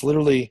on. There's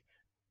literally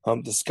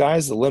the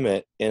sky's the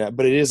limit,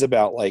 but it is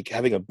about like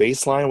having a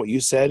baseline. What you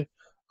said,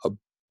 a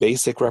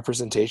basic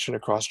representation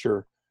across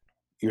your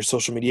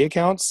social media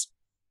accounts,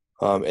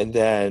 and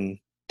then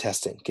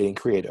testing, getting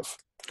creative.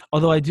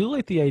 Although I do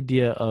like the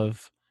idea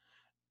of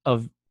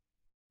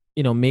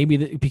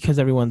maybe because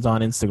everyone's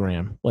on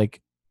Instagram,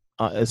 like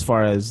as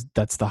far as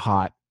that's the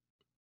hot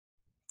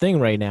thing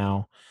right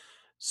now.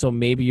 So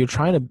maybe you're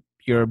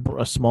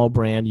a small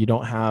brand, you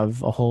don't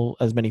have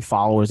as many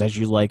followers as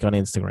you like on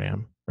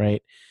Instagram,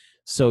 right?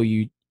 So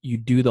you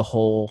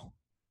do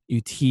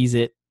you tease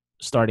it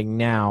starting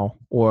now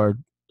or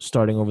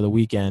starting over the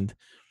weekend.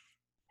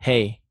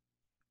 Hey,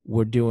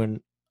 we're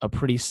doing a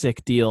pretty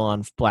sick deal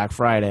on Black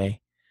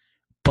Friday,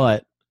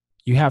 but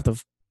you have to,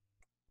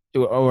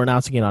 or we're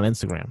announcing it on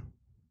Instagram.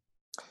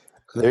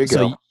 There you go.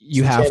 So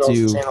you have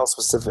channel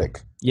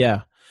specific.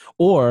 Yeah.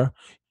 Or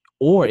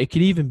it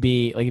could even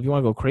be like, if you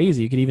want to go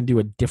crazy, you could even do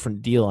a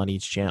different deal on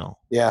each channel.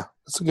 Yeah,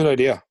 that's a good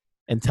idea.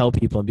 And tell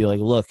people and be like,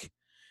 look,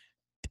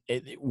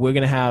 we're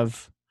going to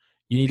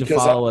you need to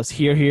follow us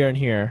here, here, and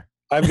here.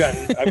 I've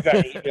gotten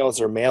emails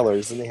or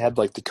mailers, and they had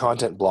like the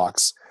content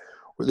blocks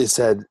where they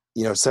said,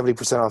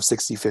 70% off,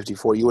 60, 50,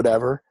 40,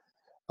 whatever.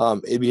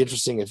 It'd be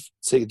interesting if,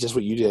 say, just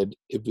what you did,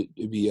 it'd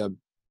be a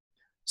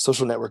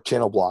social network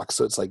channel block.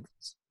 So it's like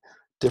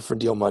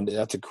different deal Monday.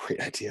 That's a great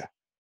idea.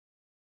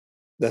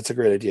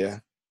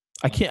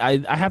 I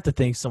have to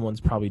think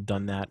someone's probably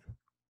done that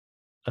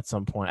at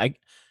some point.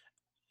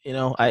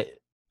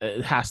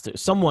 It has to.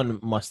 Someone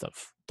must have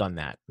done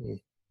that.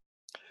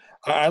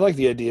 I like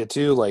the idea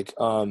too. Like,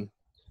 not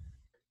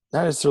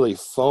necessarily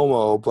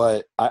FOMO,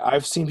 but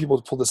I've seen people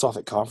pull this off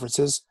at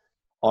conferences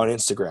on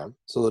Instagram.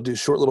 So they'll do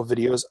short little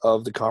videos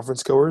of the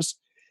conference goers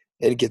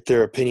and get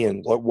their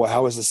opinion.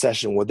 How was the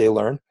session? What they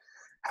learn?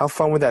 How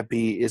fun would that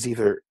be? Is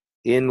either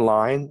in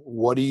line,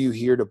 what are you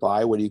here to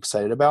buy? What are you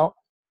excited about?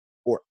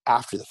 Or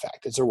after the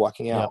fact, as they're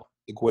walking out.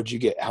 Yeah. Like, what'd you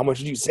get? How much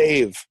did you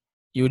save?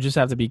 You would just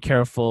have to be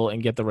careful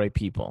and get the right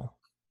people.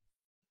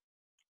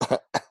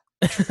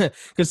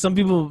 Because some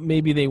people,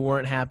 maybe they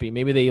weren't happy.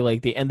 Maybe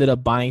they ended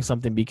up buying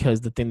something because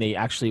the thing they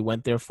actually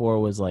went there for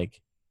was like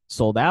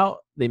sold out.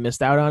 They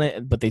missed out on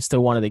it, but they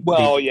still wanted to.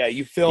 Well,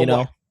 you film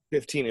like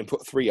 15 and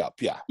put 3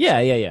 up. Yeah.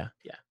 Yeah.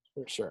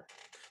 For sure.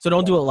 So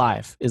don't do it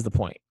live is the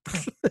point.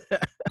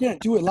 Yeah,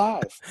 do it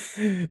live.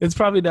 It's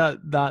probably not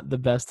the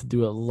best to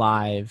do it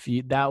live.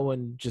 That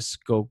one,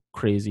 just go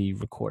crazy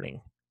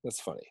recording. That's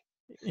funny.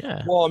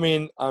 Yeah. Well,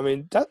 I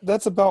mean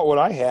that's about what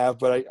I have,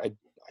 but I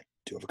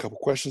do have a couple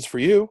questions for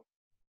you.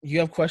 You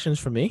have questions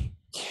for me?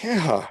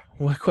 Yeah.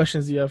 What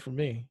questions do you have for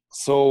me?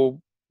 So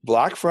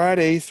Black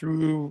Friday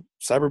through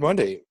Cyber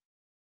Monday,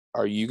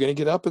 are you going to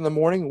get up in the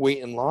morning, wait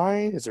in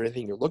line? Is there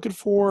anything you're looking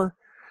for?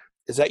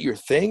 Is that your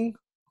thing?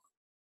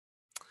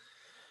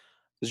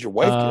 Does your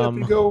wife get up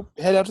and go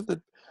head out to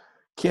the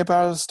camp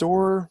out of the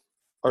store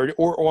or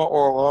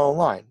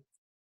online?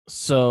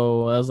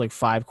 So that was like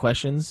 5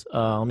 questions.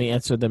 Let me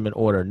answer them in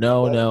order.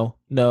 No.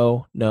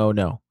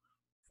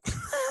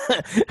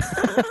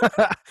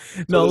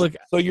 Look.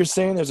 So you're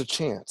saying there's a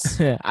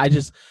chance?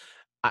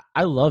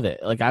 I love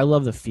it. Like, I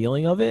love the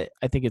feeling of it.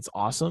 I think it's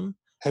awesome.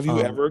 Have you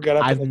ever got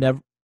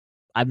up?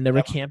 I've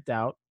never camped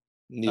out.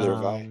 Neither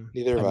have I.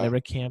 I've never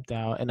camped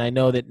out, and I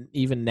know that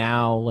even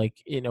now, like,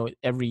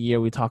 every year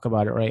we talk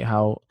about it, right?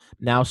 How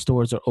now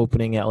stores are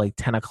opening at like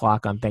 10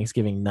 o'clock on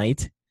Thanksgiving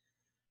night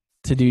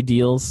to do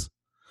deals.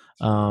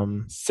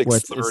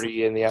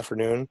 6:30 in the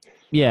afternoon.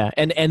 Yeah,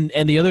 and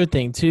the other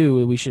thing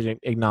too we should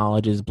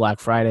acknowledge is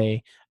Black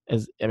Friday.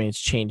 It's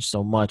changed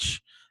so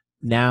much.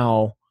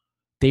 Now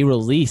they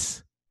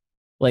release,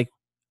 like,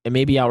 it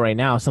may be out right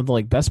now, something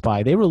like Best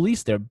Buy. They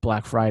release their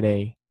Black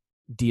Friday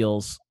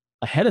deals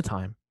ahead of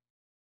time.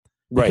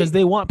 Right. Because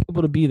they want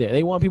people to be there.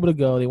 They want people to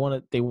go. They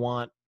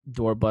want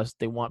door bust.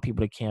 They want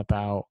people to camp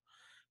out,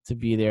 to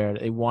be there.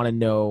 They want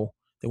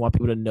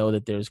people to know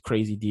that there's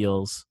crazy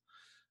deals.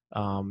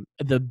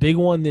 The big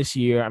one this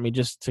year,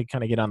 just to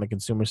kind of get on the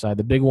consumer side,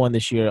 the big one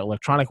this year,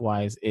 electronic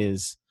wise,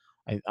 is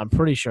I'm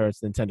pretty sure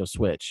it's Nintendo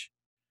Switch.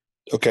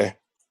 Okay.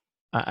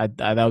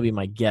 That would be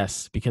my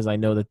guess, because I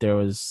know that there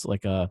was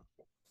like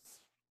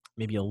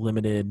maybe a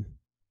limited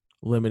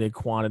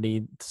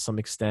quantity to some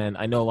extent.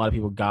 I know a lot of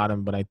people got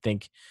them, but I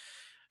think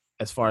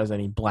as far as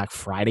any Black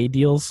Friday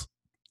deals,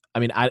 I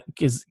mean,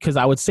 because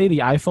I would say the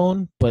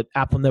iPhone, but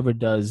Apple never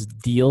does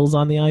deals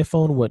on the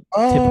iPhone. What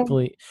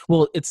typically,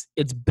 well, it's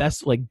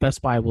best, like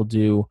Best Buy will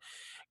do,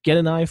 get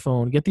an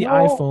iPhone, get the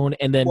iPhone,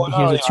 and then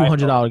here's a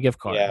 $200 gift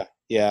card.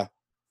 Yeah.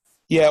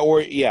 Or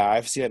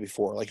I've seen that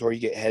before. Like, or you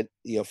get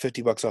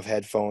 $50 off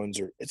headphones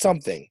or it's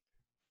something.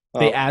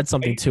 They add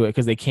something to it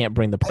because they can't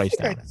bring the price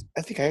down.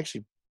 I think I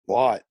actually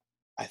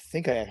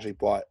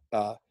bought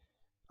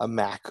a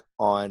Mac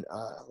on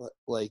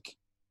like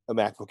a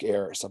MacBook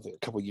Air or something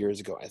a couple years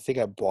ago. I think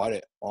I bought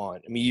it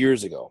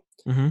years ago.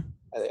 Mm-hmm.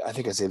 I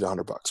think I saved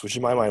 $100, which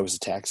in my mind was the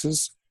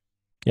taxes.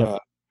 Yep.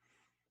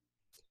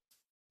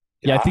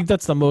 I think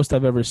that's the most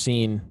I've ever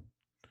seen.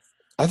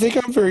 I think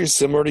I'm very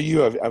similar to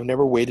you. I've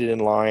never waited in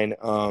line.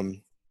 I've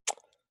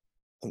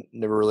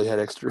never really had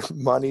extra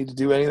money to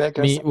do any of that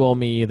kind of stuff. Well,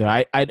 me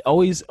either. I'd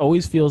always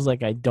feels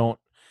like I don't,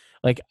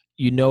 like,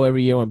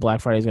 every year when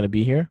Black Friday is going to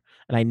be here,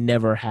 and I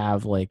never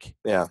have like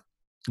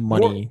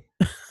money.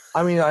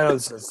 I know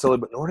this is silly,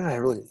 but nor did I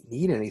really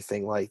need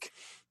anything. Like,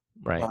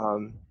 right.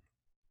 I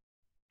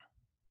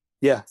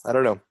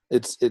don't know.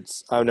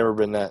 It's I've never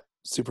been that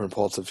super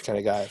impulsive kind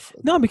of guy.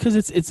 No, because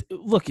it's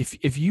look,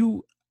 if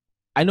you,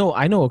 I know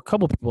a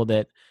couple people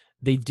that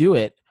they do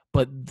it,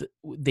 but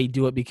they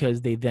do it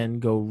because they then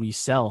go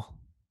resell.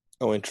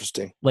 Oh,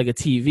 interesting. Like a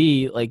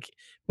TV, like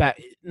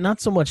back, not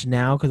so much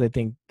now, because I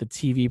think the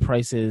TV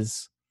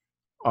prices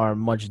are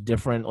much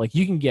different. Like,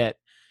 you can get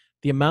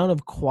the amount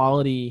of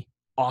quality,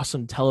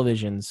 awesome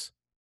televisions,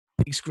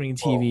 big screen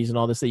TVs, and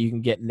all this that you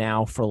can get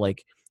now for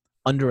like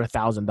under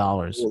 $1,000.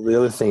 Well, the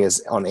other thing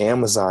is on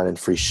Amazon and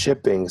free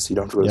shipping, so you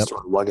don't have to go to the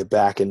store and lug it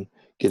back and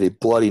get a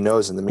bloody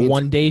nose in the meantime.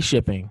 1 day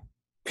shipping.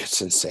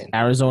 It's insane.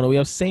 Arizona, we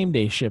have same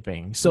day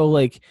shipping. So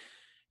like,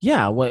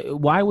 yeah,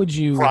 why would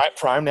you?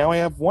 Prime now I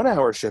have 1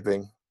 hour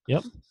shipping.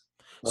 Yep.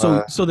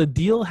 So the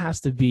deal has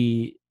to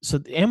be,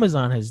 so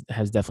Amazon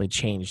has definitely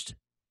changed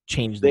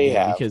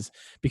the deal,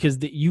 because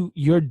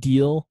your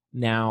deal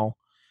now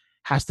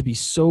has to be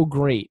so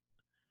great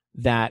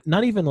that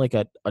not even like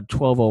a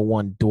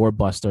 1201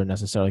 doorbuster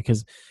necessarily,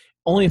 because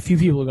only a few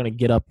people are going to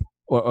get up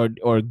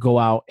or go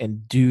out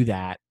and do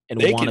that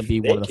and want to be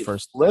one of the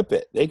first. Flip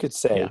it. They could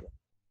say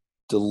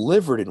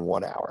delivered in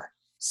 1 hour.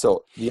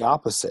 So the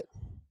opposite.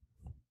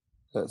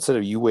 Instead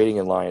of you waiting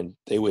in line,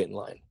 they wait in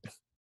line. I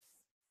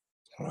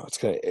don't know. It's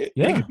kind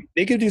of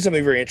They could do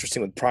something very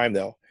interesting with Prime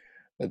though.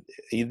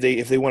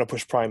 If they want to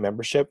push Prime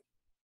membership,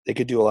 they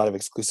could do a lot of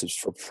exclusives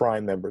for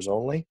Prime members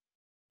only.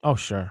 Oh,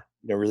 sure.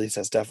 Release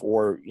that stuff,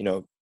 or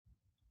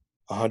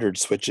 100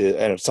 switches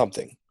and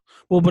something.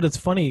 Well, but it's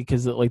funny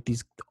because like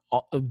these,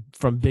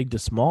 from big to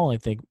small, I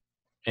think,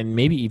 and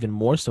maybe even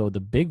more so, the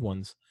big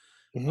ones,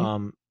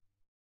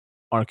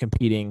 are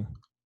competing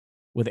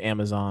with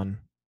Amazon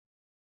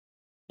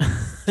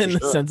in the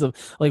sense of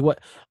like what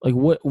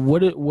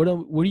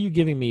are you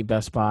giving me,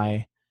 Best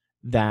Buy,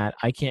 that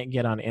I can't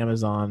get on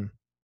Amazon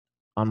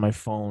on my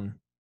phone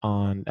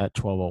at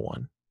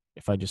 12:01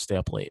 if I just stay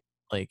up late?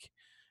 Like,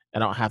 I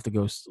don't have to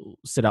go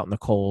sit out in the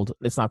cold.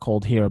 It's not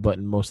cold here, but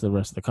in most of the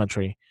rest of the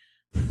country,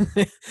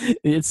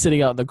 it's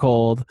sitting out in the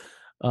cold.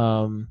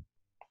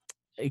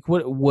 Like,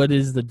 what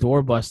is the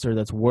doorbuster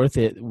that's worth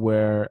it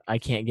where I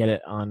can't get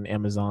it on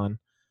Amazon?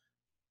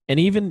 And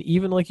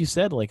even like you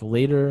said, like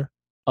later,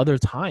 other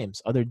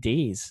times, other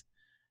days,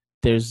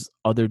 there's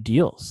other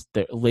deals.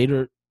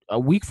 Later, a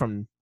week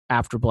from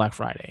after Black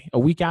Friday, a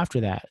week after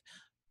that,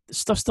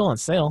 stuff's still on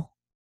sale.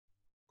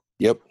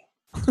 Yep.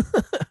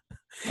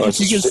 They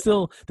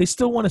still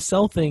want to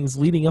sell things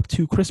leading up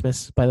to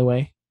Christmas, by the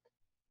way.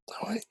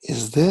 What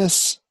is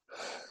this?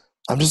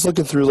 I'm just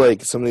looking through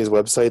like some of these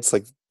websites,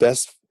 like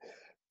best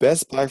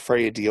Black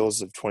Friday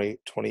deals of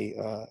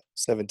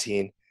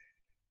 2017.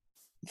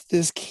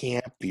 This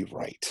can't be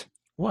right.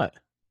 What?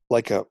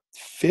 Like a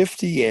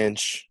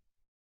 50-inch.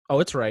 Oh,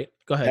 it's right.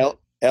 Go ahead.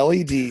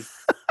 LED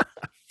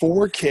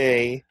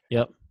 4K.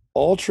 Yep.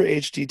 Ultra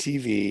HD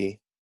TV.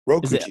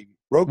 Roku TV.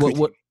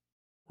 What?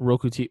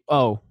 Roku TV.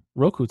 Oh,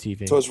 Roku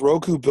TV. So it's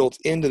Roku built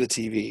into the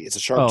TV. It's a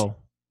Sharp. Oh.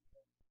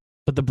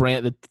 But the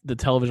brand, the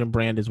television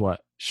brand is what?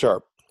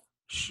 Sharp.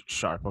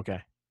 Sharp.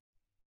 Okay.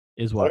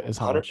 Is what? Is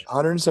how much?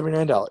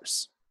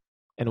 $179.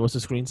 And what's the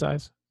screen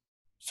size?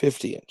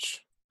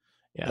 50-inch.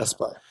 Yeah. Best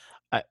Buy.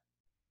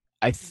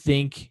 I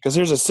think because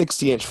there's a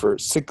 60-inch for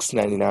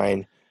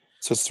 $699,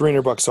 so it's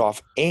 $300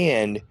 off,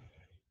 and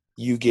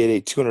you get a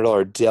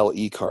 $200 Dell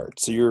E card.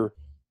 So you're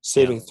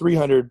saving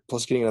 $300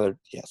 plus getting another.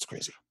 Yeah, it's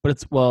crazy.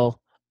 But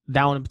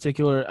that one in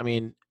particular. I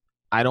mean,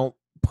 I don't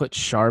put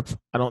Sharp.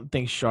 I don't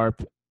think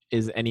Sharp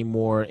is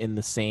anymore in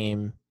the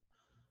same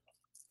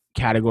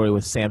category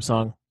with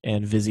Samsung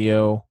and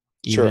Vizio.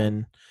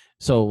 Even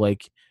so,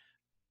 like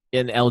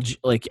in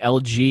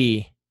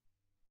LG.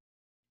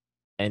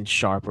 And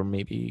Sharp are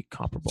maybe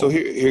comparable. So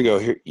here you go.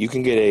 Here you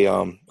can get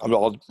a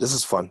this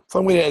is fun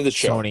way to end the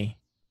show. Sony,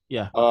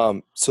 yeah.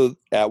 So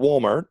at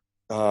Walmart,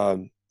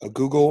 a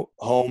Google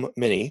Home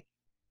Mini,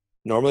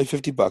 normally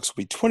 $50, will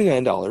be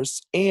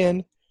 $29,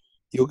 and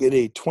you'll get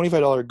a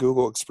 $25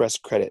 Google Express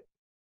credit.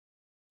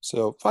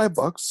 So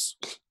 $5,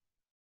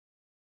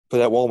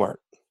 but at Walmart.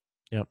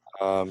 Yep.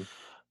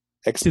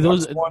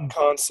 Xbox One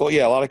console,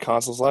 a lot of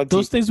consoles, a lot of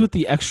those things with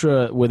the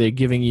extra where they're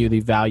giving you the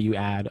value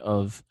add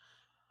of,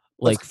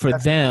 like, for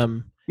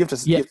them, you have to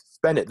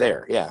spend it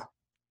there, yeah.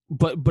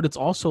 But it's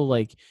also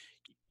like,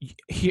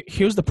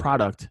 here's the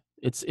product.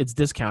 It's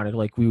discounted,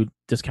 like we would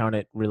discount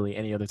it really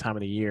any other time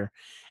of the year,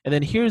 and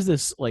then here's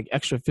this like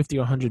extra $50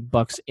 or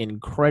 $100 in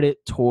credit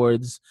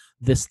towards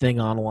this thing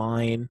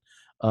online,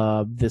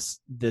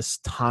 this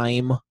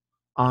time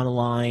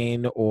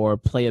online or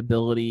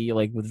playability,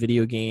 like with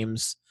video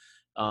games.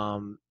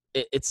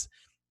 It's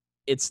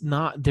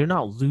not, they're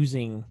not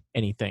losing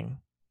anything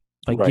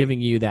by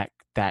giving you that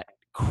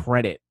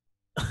credit.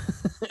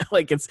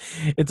 Like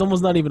it's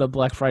almost not even a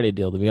Black Friday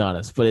deal, to be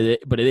honest, but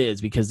it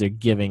is, because they're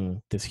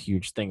giving this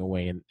huge thing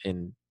away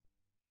in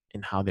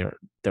how they're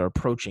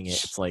approaching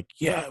it. It's like,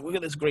 yeah, look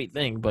at this great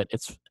thing, but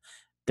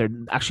they're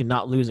actually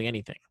not losing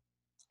anything.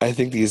 I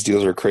think these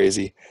deals are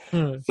crazy.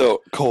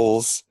 So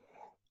Kohl's,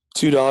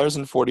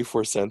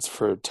 $2.44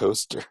 for a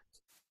toaster.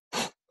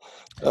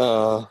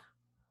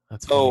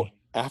 That's funny.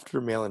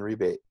 After mail-in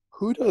rebate.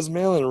 Who does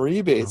mail-in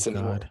rebates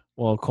anymore? God.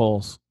 Well,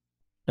 Kohl's,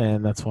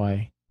 and that's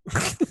why.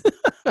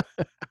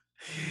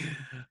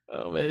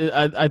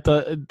 I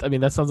thought. I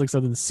mean, that sounds like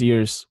something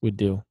Sears would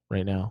do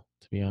right now,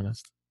 to be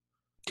honest.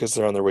 Because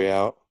they're on their way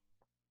out.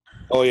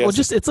 Oh yeah. Well,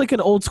 it's like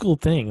an old school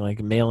thing,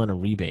 like mail in a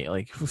rebate.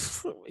 Like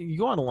you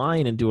go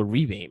online and do a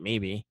rebate,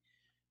 maybe,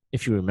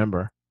 if you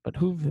remember. But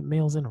who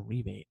mails in a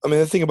rebate? I mean,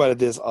 the thing about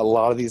it is, a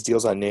lot of these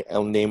deals I'm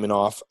naming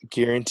off,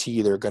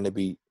 guarantee they're going to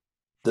be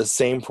the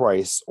same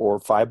price or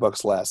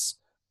 $5 less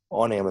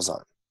on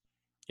Amazon.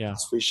 Yeah,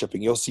 it's free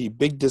shipping. You'll see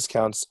big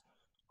discounts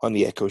on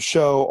the Echo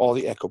Show, all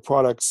the Echo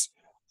products,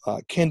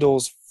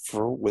 Kindles,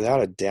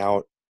 without a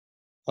doubt.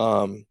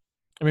 I mean,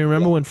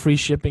 remember when free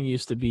shipping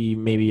used to be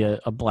maybe a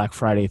Black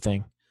Friday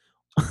thing?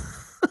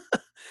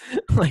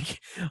 like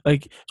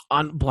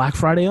on Black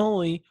Friday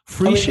only,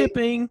 free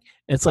shipping.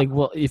 It's like,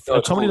 well, if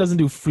somebody doesn't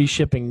do free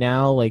shipping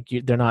now, like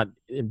they're not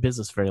in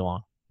business very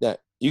long. Yeah,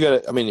 you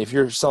got to. I mean, if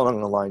you're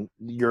selling online,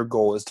 your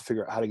goal is to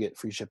figure out how to get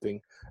free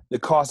shipping, the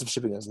cost of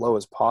shipping as low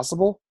as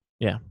possible.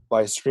 Yeah,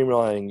 by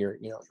streamlining your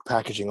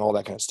packaging, all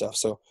that kind of stuff.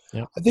 So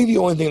yeah. I think the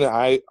only thing that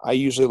I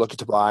usually look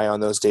to buy on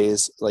those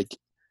days, like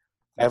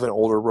I have an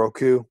older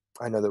Roku.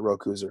 I know that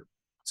Rokus are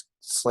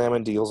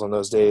slamming deals on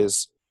those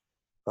days.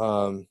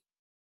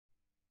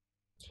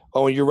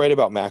 Oh, and you're right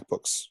about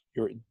MacBooks.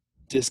 Your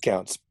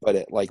discounts, but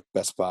at like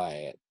Best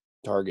Buy, at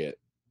Target,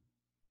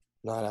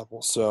 not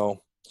Apple.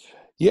 So,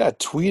 yeah,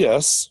 tweet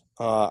us.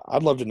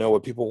 I'd love to know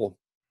what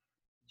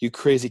you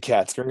crazy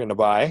cats, are going to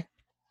buy.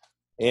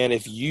 And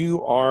if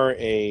you are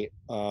a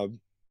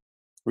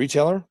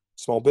retailer,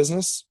 small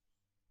business,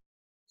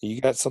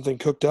 you got something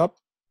cooked up,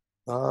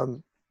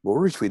 we'll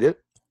retweet it.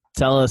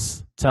 Tell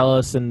us,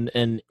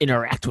 and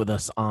interact with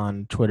us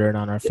on Twitter and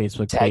on our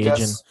Facebook page.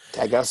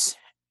 Tag us.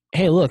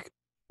 Hey, look.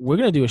 We're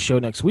going to do a show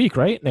next week,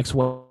 right? Next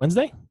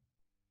Wednesday?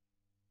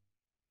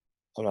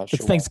 I'm not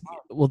sure.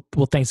 Well,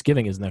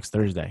 Thanksgiving is next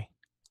Thursday.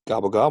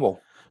 Gobble, gobble.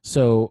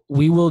 So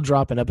we will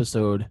drop an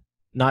episode,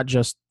 not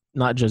just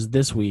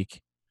this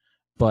week,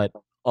 but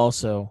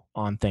also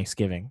on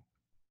Thanksgiving.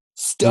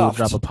 Stuffed.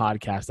 We'll drop a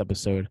podcast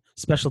episode.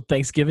 Special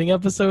Thanksgiving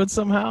episode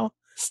somehow.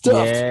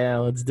 Stuffed. Yeah,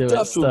 let's do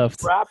it.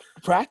 Stuffed.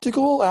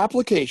 Practical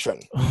application.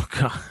 Oh,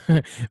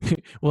 God.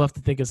 We'll have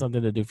to think of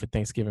something to do for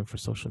Thanksgiving for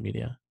social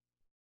media.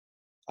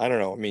 I don't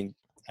know. I mean,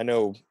 I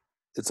know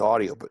it's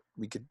audio, but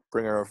we could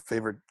bring our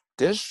favorite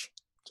dish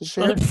to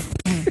share.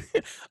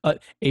 A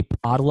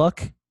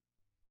potluck.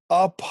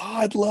 A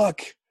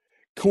potluck.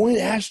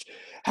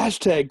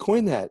 Hashtag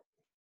coin that.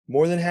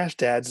 More Than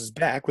Hashtags is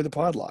back with a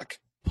potluck.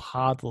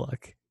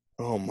 Potluck.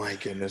 Oh my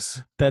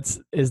goodness.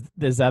 Is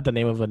that the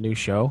name of a new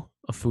show?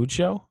 A food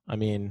show? I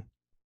mean,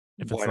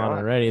 if it's not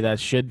already, that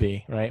should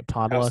be, right?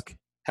 Potluck.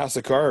 House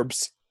of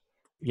Carbs.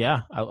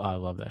 Yeah, I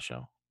love that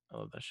show.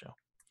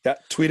 Yeah,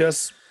 tweet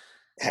us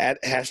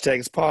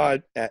 #is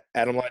pod at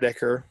Adam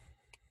Lydecker,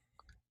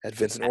 at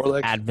Vincent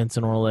Orlick. At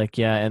Vincent Orlick,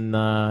 yeah. And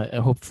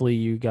hopefully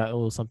you got a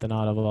little something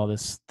out of all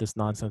this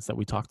nonsense that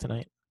we talked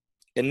tonight.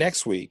 And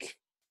next week,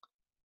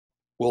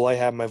 will I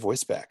have my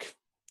voice back?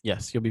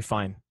 Yes, you'll be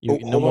fine.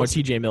 No more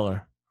TJ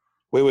Miller.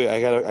 Wait,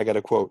 I got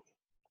a quote.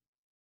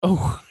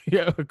 Oh,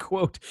 yeah, a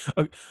quote.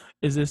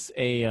 Is this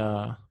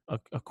a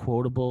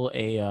quotable?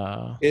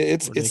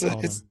 It's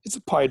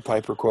a Pied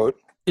Piper quote.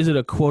 Is it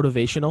a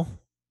quotivational?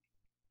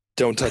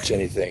 Don't touch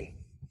anything.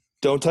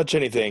 Don't touch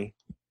anything.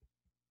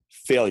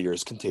 Failure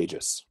is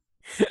contagious.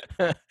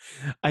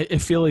 I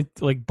feel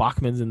like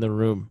Bachman's in the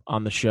room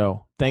on the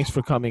show. Thanks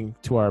for coming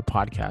to our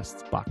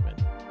podcast, Bachman.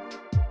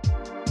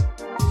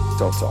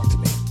 Don't talk to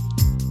me.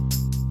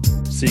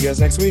 See you guys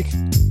next week.